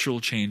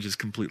cultural change is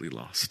completely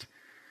lost.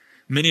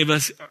 Many of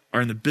us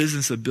are in the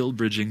business of build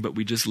bridging, but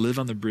we just live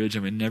on the bridge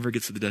and we never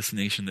get to the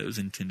destination that it was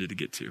intended to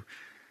get to,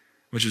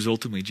 which is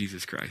ultimately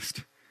Jesus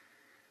Christ.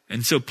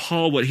 And so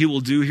Paul, what he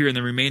will do here in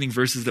the remaining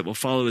verses that will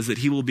follow is that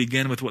he will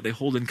begin with what they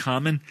hold in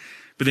common,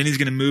 but then he's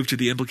going to move to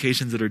the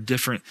implications that are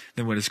different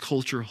than what his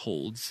culture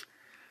holds.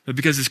 But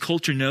because his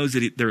culture knows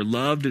that they're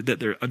loved, that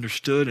they're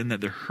understood, and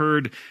that they're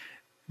heard,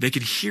 they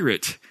can hear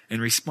it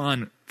and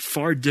respond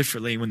far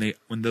differently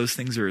when those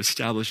things are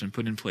established and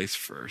put in place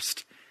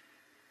first.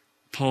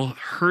 Paul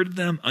heard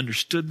them,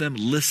 understood them,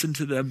 listened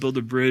to them, built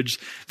a bridge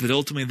that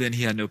ultimately then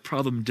he had no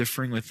problem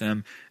differing with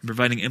them and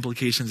providing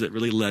implications that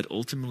really led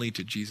ultimately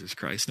to Jesus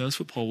Christ. Notice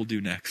what Paul will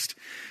do next.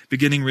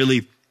 Beginning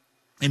really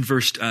in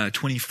verse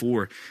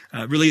 24.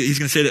 Really, he's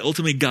going to say that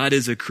ultimately God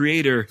is a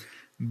creator,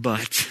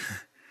 but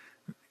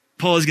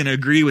Paul is going to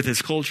agree with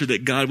his culture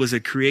that God was a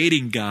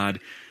creating God,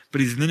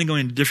 but he's then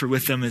going to differ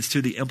with them as to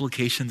the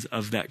implications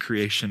of that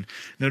creation.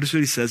 Notice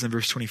what he says in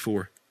verse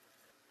 24.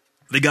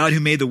 The God who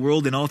made the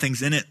world and all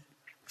things in it,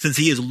 since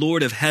he is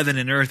Lord of heaven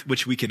and earth,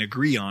 which we can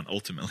agree on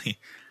ultimately.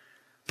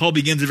 Paul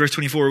begins in verse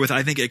 24 with,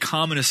 I think, a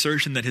common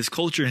assertion that his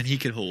culture and he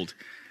could hold.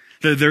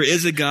 That there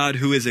is a God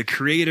who is a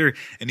creator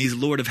and he's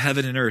Lord of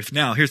heaven and earth.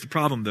 Now, here's the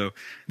problem though.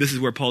 This is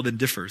where Paul then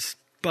differs.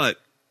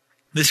 But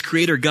this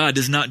creator God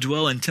does not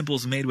dwell in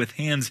temples made with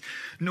hands,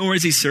 nor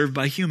is he served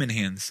by human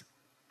hands,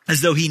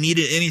 as though he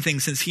needed anything,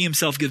 since he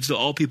himself gives to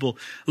all people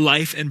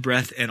life and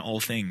breath and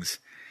all things.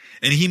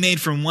 And he made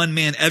from one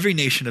man every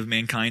nation of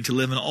mankind to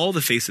live on all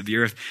the face of the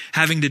earth,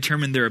 having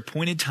determined their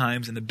appointed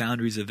times and the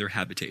boundaries of their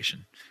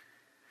habitation.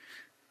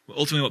 Well,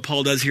 ultimately, what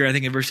Paul does here, I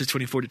think in verses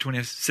 24 to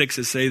 26,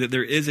 is say that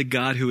there is a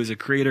God who is a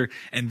creator,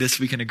 and this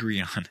we can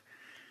agree on.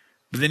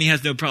 But then he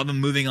has no problem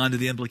moving on to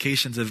the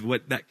implications of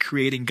what that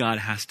creating God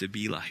has to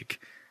be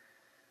like.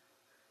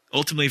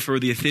 Ultimately, for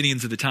the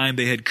Athenians of the time,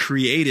 they had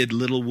created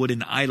little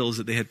wooden idols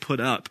that they had put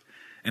up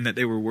and that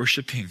they were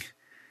worshiping.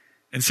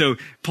 And so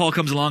Paul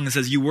comes along and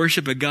says, you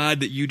worship a God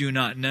that you do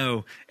not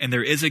know, and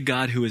there is a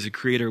God who is a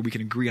creator. We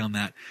can agree on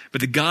that.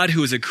 But the God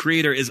who is a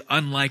creator is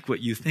unlike what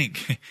you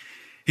think.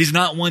 He's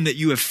not one that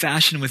you have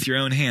fashioned with your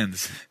own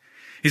hands.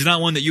 He's not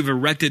one that you've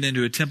erected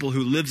into a temple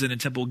who lives in a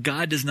temple.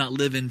 God does not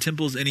live in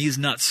temples, and he's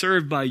not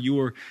served by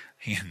your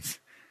hands.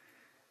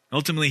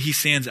 Ultimately, he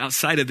stands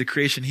outside of the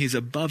creation. He's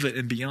above it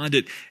and beyond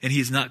it, and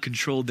he's not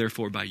controlled,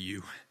 therefore, by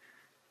you.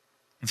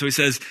 And so he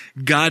says,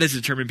 God has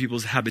determined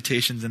people's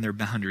habitations and their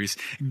boundaries.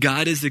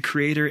 God is the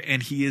creator,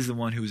 and he is the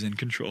one who's in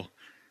control.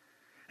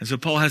 And so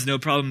Paul has no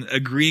problem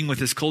agreeing with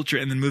his culture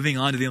and then moving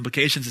on to the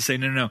implications to say,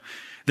 no.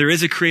 There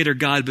is a creator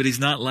God, but he's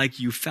not like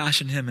you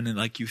fashion him and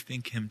like you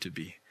think him to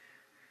be.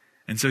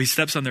 And so he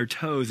steps on their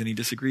toes and he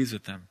disagrees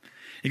with them.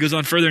 He goes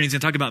on further and he's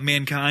going to talk about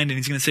mankind, and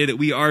he's going to say that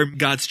we are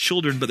God's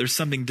children, but there's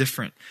something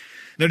different.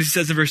 Notice he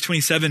says in verse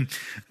 27,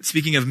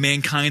 speaking of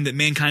mankind, that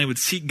mankind would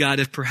seek God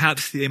if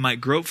perhaps they might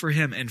grope for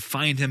him and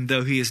find him,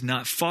 though he is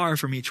not far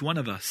from each one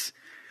of us.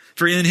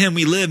 For in him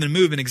we live and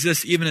move and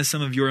exist, even as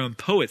some of your own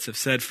poets have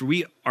said, for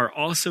we are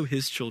also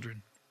his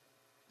children.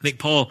 I think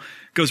Paul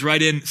goes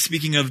right in,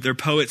 speaking of their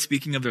poets,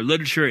 speaking of their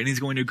literature, and he's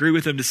going to agree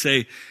with them to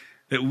say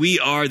that we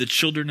are the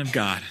children of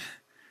God.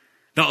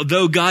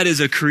 Although God is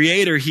a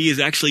creator, he is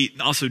actually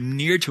also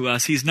near to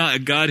us. He's not a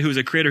God who is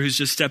a creator who's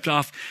just stepped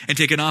off and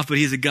taken off, but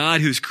he's a God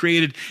who's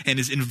created and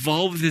is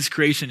involved with his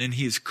creation, and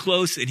he is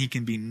close and he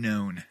can be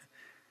known.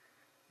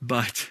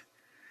 But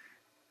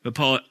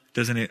Paul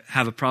doesn't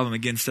have a problem,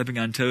 again, stepping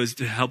on toes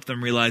to help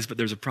them realize, but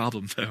there's a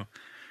problem though.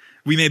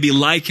 We may be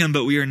like him,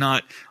 but we are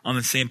not on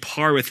the same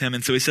par with him.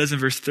 And so he says in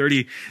verse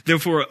 30,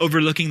 therefore,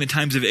 overlooking the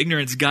times of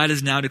ignorance, God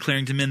is now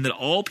declaring to men that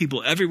all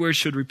people everywhere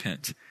should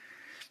repent.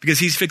 Because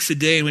he's fixed a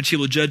day in which he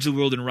will judge the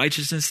world in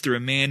righteousness through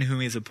a man whom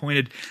he has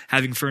appointed,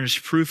 having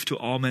furnished proof to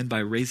all men by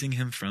raising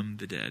him from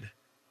the dead.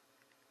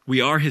 We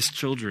are his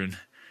children,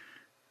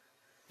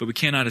 but we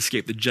cannot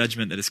escape the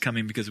judgment that is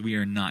coming because we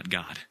are not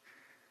God.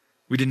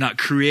 We did not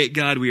create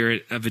God. We are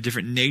of a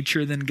different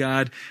nature than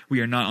God. We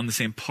are not on the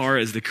same par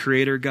as the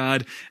creator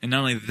God. And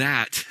not only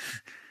that,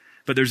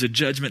 but there's a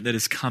judgment that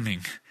is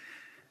coming.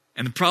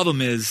 And the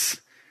problem is,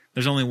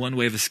 there's only one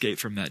way of escape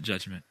from that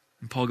judgment.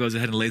 And Paul goes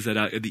ahead and lays that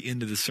out at the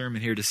end of the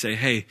sermon here to say,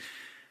 hey,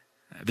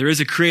 there is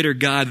a creator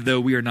God, though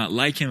we are not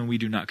like him and we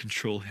do not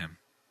control him.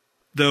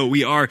 Though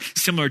we are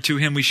similar to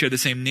him, we share the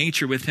same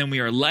nature with him, we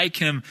are like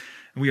him,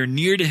 and we are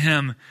near to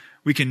him,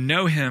 we can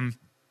know him,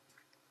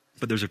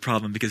 but there's a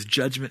problem because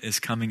judgment is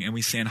coming and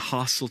we stand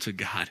hostile to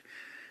God.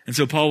 And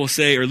so Paul will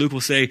say, or Luke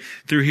will say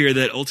through here,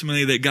 that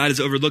ultimately that God has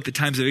overlooked the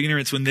times of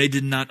ignorance when they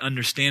did not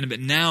understand, but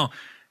now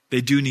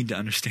they do need to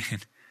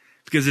understand.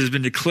 Because it has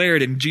been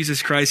declared in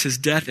Jesus Christ, his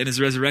death and his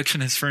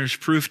resurrection has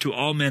furnished proof to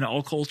all men,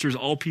 all cultures,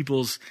 all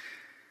peoples,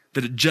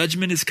 that a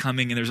judgment is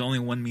coming and there's only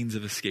one means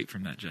of escape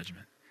from that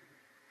judgment.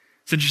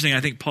 It's interesting,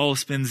 I think Paul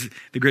spends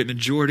the great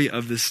majority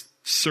of this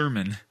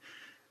sermon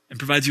and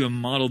provides you a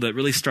model that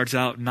really starts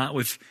out not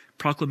with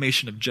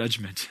proclamation of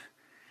judgment,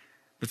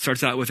 but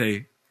starts out with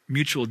a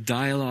mutual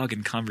dialogue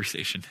and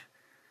conversation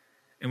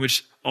in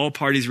which all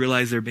parties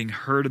realize they're being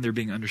heard and they're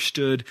being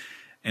understood.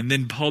 And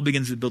then Paul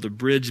begins to build a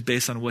bridge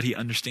based on what he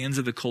understands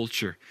of the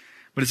culture.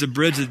 But it's a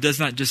bridge that does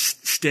not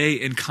just stay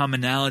in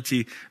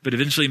commonality, but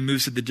eventually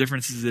moves to the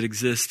differences that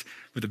exist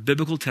with a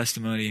biblical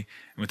testimony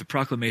and with the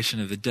proclamation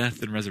of the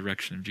death and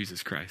resurrection of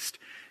Jesus Christ.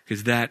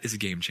 Because that is a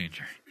game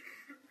changer.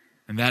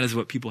 And that is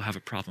what people have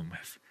a problem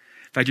with.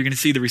 In fact, you're going to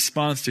see the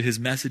response to his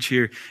message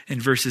here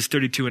in verses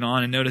 32 and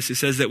on. And notice it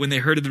says that when they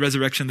heard of the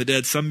resurrection of the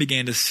dead, some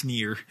began to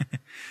sneer.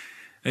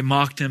 They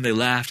mocked him, they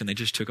laughed, and they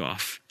just took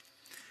off.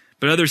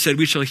 But others said,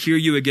 we shall hear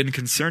you again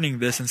concerning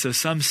this. And so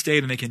some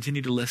stayed and they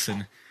continued to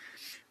listen.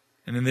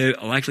 And then they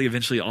likely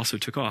eventually also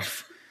took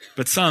off.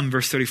 But some,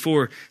 verse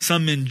 34,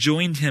 some men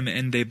joined him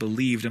and they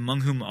believed,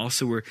 among whom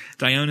also were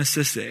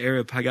Dionysius the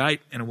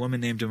Areopagite and a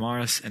woman named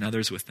Damaris and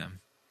others with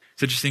them.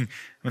 It's interesting,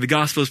 when the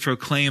gospel is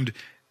proclaimed,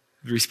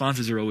 the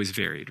responses are always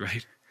varied,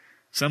 right?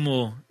 Some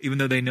will, even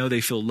though they know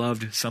they feel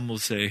loved, some will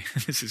say,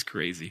 this is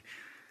crazy.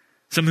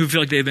 Some who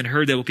feel like they've been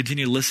heard, they will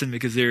continue to listen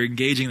because they're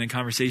engaging in the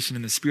conversation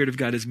and the Spirit of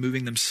God is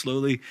moving them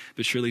slowly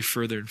but surely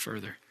further and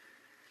further.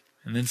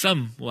 And then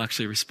some will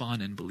actually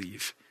respond and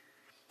believe.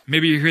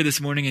 Maybe you're here this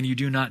morning and you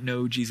do not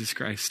know Jesus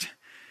Christ.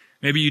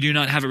 Maybe you do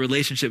not have a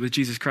relationship with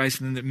Jesus Christ,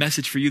 and the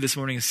message for you this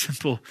morning is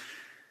simple.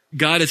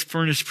 God has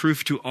furnished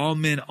proof to all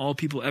men, all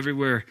people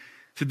everywhere,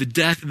 through the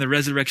death and the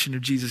resurrection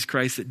of Jesus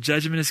Christ, that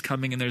judgment is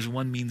coming and there's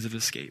one means of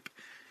escape.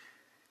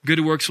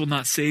 Good works will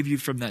not save you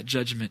from that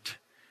judgment.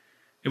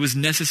 It was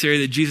necessary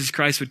that Jesus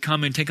Christ would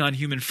come and take on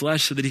human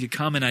flesh so that he could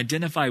come and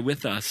identify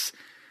with us,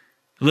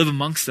 live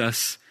amongst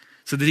us,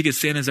 so that he could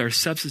stand as our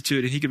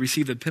substitute and he could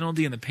receive the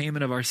penalty and the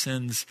payment of our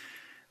sins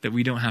that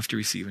we don't have to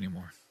receive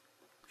anymore.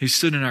 He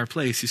stood in our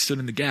place. He stood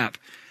in the gap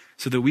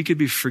so that we could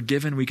be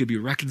forgiven, we could be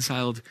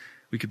reconciled,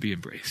 we could be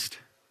embraced.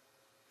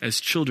 As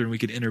children, we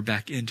could enter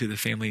back into the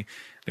family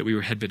that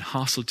we had been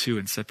hostile to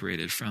and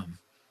separated from.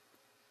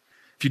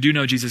 If you do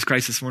know Jesus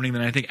Christ this morning,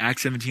 then I think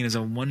Acts 17 is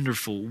a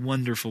wonderful,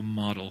 wonderful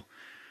model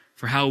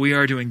for how we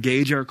are to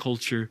engage our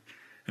culture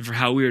and for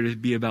how we are to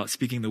be about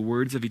speaking the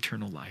words of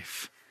eternal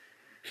life.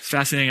 It's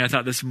fascinating. I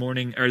thought this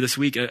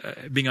week,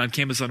 being on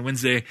campus on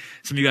Wednesday,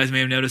 some of you guys may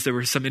have noticed there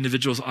were some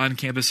individuals on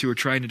campus who were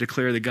trying to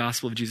declare the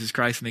gospel of Jesus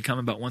Christ, and they come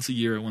about once a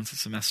year or once a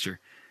semester.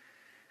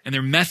 And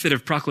their method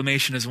of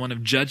proclamation is one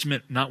of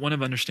judgment, not one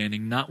of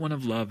understanding, not one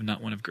of love,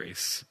 not one of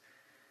grace.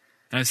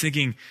 And I was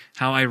thinking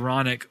how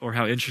ironic or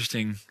how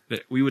interesting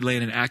that we would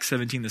land in Acts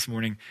 17 this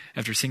morning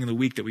after seeing the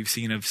week that we've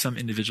seen of some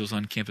individuals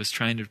on campus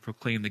trying to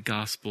proclaim the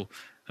gospel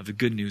of the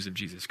good news of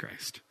Jesus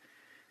Christ.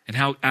 And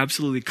how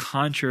absolutely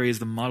contrary is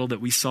the model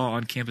that we saw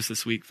on campus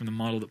this week from the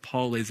model that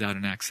Paul lays out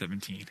in Acts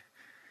 17.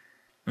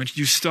 When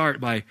you start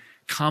by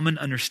common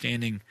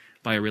understanding,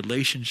 by a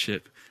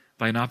relationship,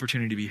 by an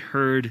opportunity to be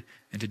heard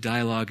and to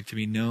dialogue, to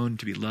be known,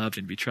 to be loved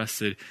and be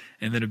trusted,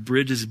 and then a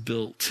bridge is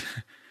built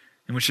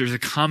in which there's a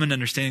common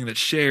understanding that's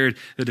shared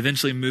that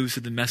eventually moves to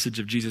the message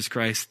of Jesus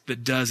Christ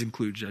that does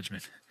include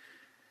judgment.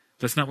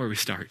 That's not where we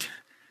start.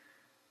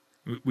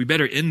 We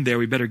better end there,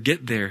 we better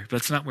get there, but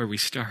that's not where we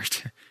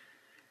start.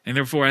 And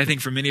therefore, I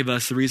think for many of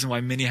us, the reason why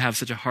many have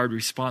such a hard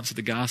response to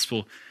the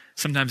gospel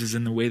sometimes is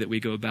in the way that we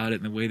go about it,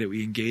 in the way that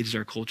we engage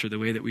our culture, the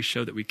way that we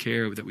show that we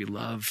care, that we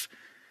love.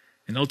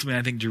 And ultimately,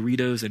 I think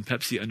Doritos and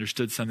Pepsi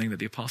understood something that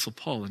the Apostle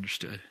Paul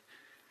understood.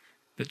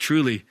 That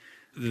truly,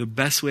 the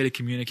best way to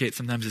communicate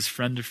sometimes is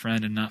friend to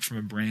friend and not from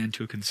a brand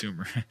to a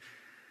consumer.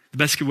 The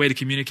best way to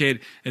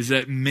communicate is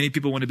that many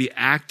people want to be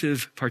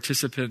active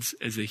participants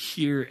as they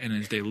hear and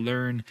as they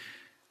learn,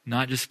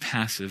 not just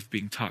passive,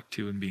 being talked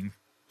to and being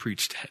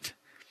preached at.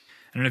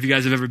 I don't know if you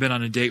guys have ever been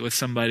on a date with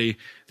somebody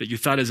that you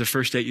thought as a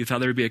first date, you thought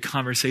there would be a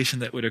conversation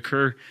that would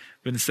occur,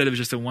 but instead it was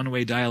just a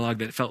one-way dialogue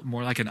that felt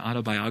more like an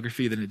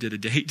autobiography than it did a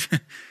date,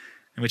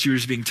 in which you were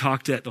just being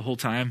talked at the whole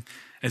time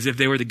as if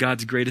they were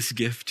God's greatest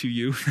gift to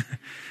you.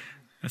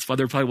 That's why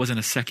there probably wasn't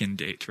a second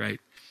date, right?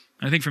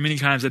 And I think for many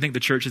times, I think the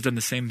church has done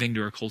the same thing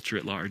to our culture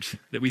at large,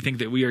 that we think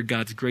that we are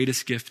God's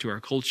greatest gift to our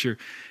culture,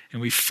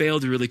 and we fail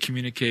to really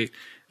communicate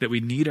that we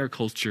need our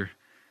culture,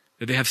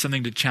 that they have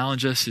something to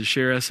challenge us, to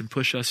share us, and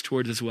push us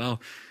towards as well,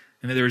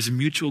 and that there is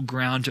mutual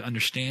ground to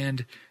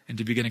understand and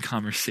to begin a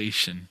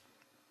conversation.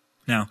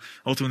 Now,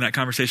 ultimately, that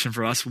conversation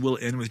for us will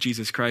end with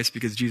Jesus Christ,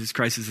 because Jesus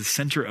Christ is the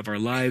center of our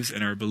lives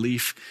and our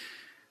belief.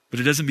 But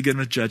it doesn't begin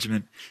with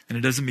judgment, and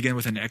it doesn't begin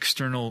with an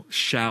external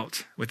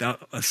shout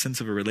without a sense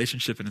of a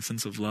relationship and a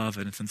sense of love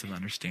and a sense of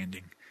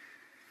understanding.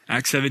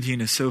 Acts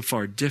 17 is so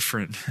far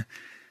different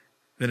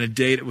than a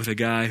date with a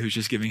guy who's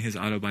just giving his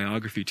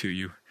autobiography to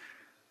you,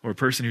 or a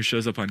person who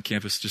shows up on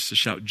campus just to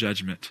shout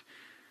judgment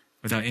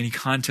without any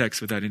context,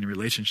 without any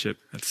relationship.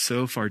 That's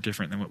so far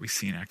different than what we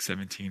see in Acts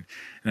 17, and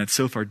that's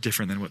so far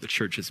different than what the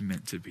church is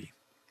meant to be.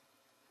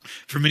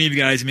 For many of you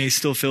guys, you may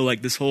still feel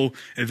like this whole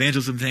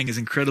evangelism thing is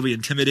incredibly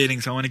intimidating,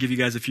 so I want to give you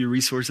guys a few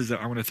resources that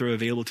I want to throw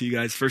available to you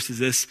guys. First is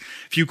this,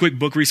 a few quick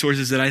book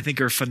resources that I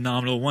think are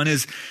phenomenal. One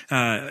is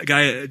a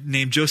guy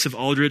named Joseph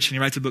Aldrich, and he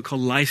writes a book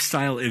called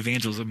Lifestyle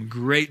Evangelism.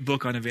 Great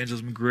book on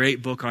evangelism,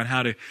 great book on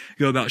how to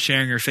go about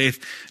sharing your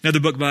faith.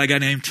 Another book by a guy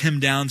named Tim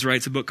Downs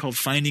writes a book called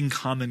Finding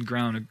Common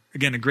Ground.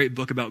 Again, a great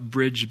book about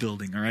bridge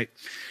building, all right?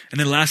 And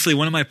then lastly,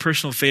 one of my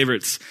personal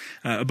favorites,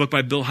 a book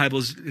by Bill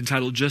Hybels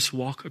entitled Just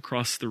Walk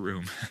Across the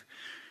Room.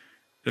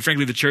 But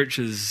frankly, the church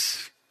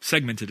has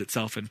segmented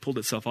itself and pulled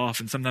itself off,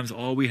 and sometimes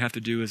all we have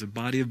to do as a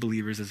body of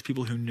believers, as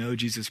people who know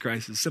Jesus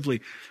Christ, is simply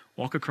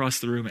walk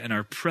across the room, and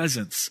our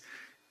presence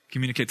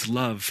communicates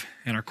love,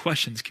 and our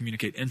questions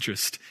communicate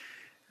interest.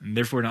 And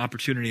therefore, an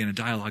opportunity and a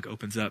dialogue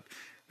opens up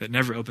that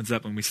never opens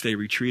up when we stay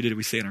retreated.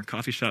 We stay in our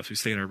coffee shops, we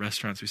stay in our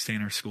restaurants, we stay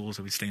in our schools,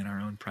 and we stay in our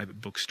own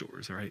private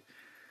bookstores, all right?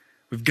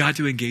 We've got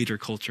to engage our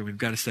culture. We've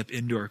got to step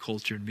into our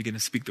culture and begin to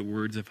speak the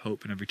words of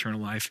hope and of eternal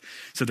life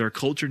so that our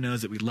culture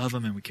knows that we love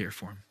them and we care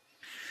for them.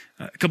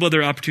 A couple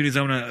other opportunities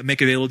I want to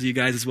make available to you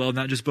guys as well,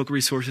 not just book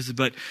resources,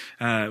 but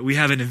we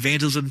have an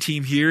evangelism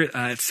team here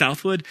at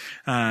Southwood.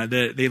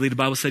 They lead a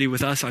Bible study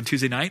with us on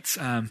Tuesday nights,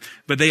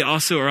 but they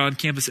also are on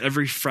campus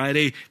every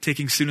Friday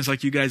taking students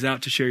like you guys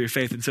out to share your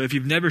faith. And so if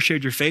you've never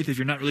shared your faith, if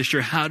you're not really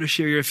sure how to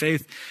share your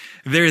faith,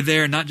 they're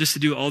there not just to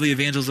do all the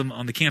evangelism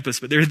on the campus,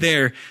 but they're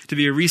there to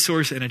be a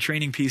resource and a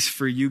training piece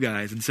for you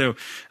guys. And so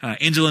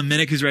Angela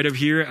Minnick, who's right over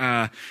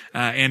here,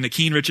 and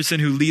Keen Richardson,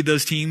 who lead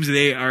those teams,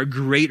 they are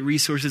great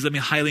resources. Let me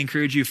highly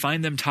encourage you,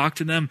 find them, talk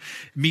to them,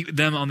 meet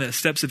them on the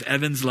steps of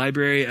Evans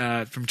Library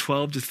from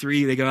 12 to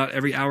 3. They go out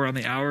every hour on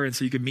the hour, and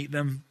so you can meet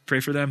them, pray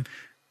for them.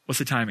 What's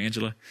the time,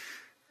 Angela?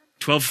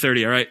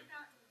 12:30, all right.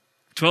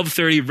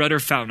 12:30, Rudder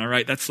Fountain, all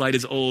right? That slide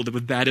is old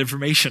with bad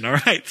information, all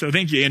right? So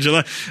thank you,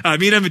 Angela.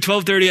 Meet them at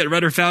 12:30 at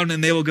Rudder Fountain,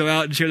 and they will go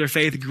out and share their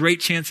faith.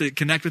 Great chance to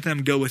connect with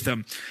them, go with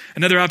them.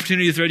 Another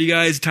opportunity to throw to you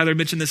guys, Tyler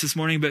mentioned this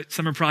morning, but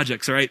summer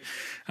projects, all right?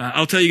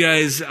 I'll tell you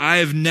guys, I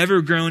have never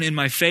grown in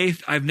my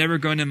faith. I've never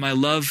grown in my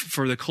love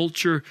for the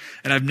culture,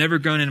 and I've never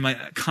grown in my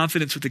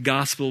confidence with the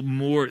gospel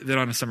more than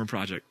on a summer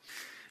project.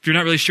 If you're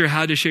not really sure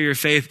how to share your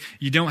faith,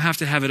 you don't have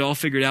to have it all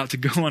figured out to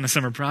go on a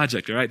summer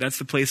project, all right? That's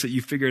the place that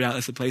you figure it out.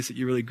 That's the place that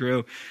you really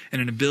grow.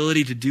 And an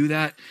ability to do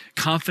that,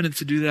 confidence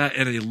to do that,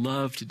 and a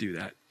love to do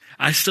that.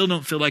 I still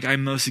don't feel like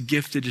I'm most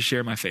gifted to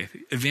share my faith.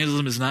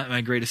 Evangelism is not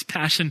my greatest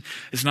passion.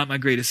 It's not my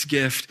greatest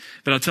gift.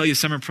 But I'll tell you,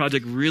 Summer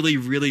Project really,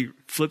 really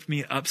flipped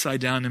me upside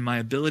down in my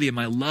ability and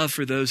my love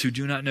for those who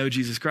do not know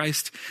Jesus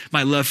Christ,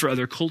 my love for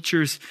other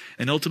cultures,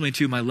 and ultimately,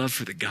 too, my love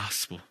for the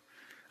gospel.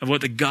 Of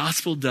what the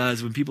gospel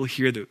does when people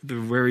hear the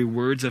very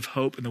words of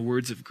hope and the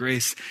words of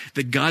grace,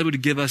 that God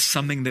would give us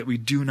something that we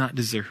do not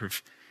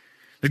deserve.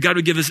 That God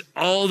would give us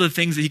all the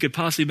things that he could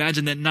possibly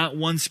imagine, that not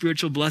one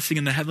spiritual blessing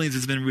in the heavenlies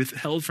has been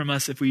withheld from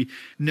us if we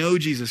know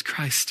Jesus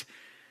Christ.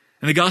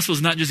 And the gospel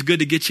is not just good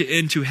to get you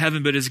into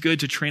heaven, but it's good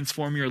to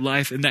transform your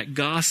life. And that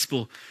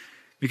gospel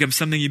becomes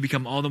something you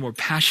become all the more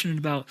passionate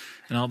about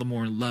and all the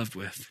more in love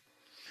with.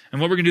 And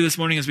what we're going to do this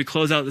morning as we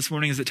close out this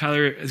morning is that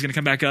Tyler is going to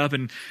come back up,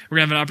 and we're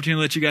going to have an opportunity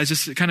to let you guys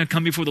just kind of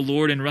come before the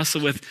Lord and wrestle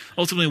with,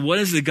 ultimately, what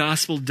has the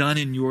gospel done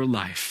in your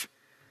life?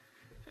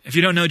 If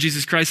you don't know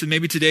Jesus Christ, then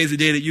maybe today is the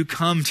day that you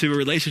come to a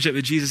relationship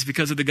with Jesus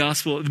because of the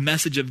gospel, the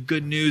message of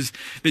good news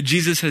that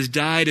Jesus has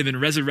died and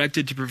been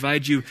resurrected to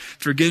provide you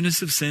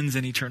forgiveness of sins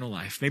and eternal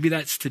life. Maybe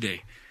that's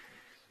today.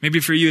 Maybe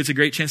for you, it's a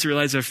great chance to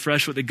realize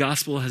afresh what the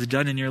gospel has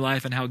done in your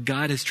life and how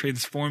God has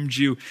transformed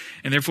you,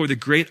 and therefore the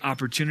great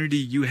opportunity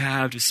you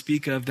have to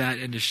speak of that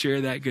and to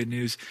share that good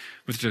news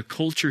with a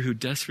culture who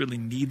desperately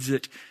needs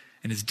it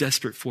and is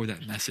desperate for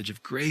that message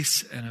of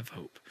grace and of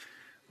hope.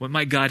 What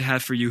might God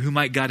have for you? Who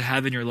might God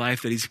have in your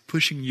life that he's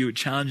pushing you,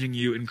 challenging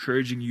you,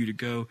 encouraging you to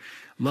go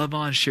love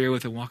on, share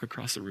with, and walk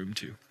across the room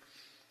to?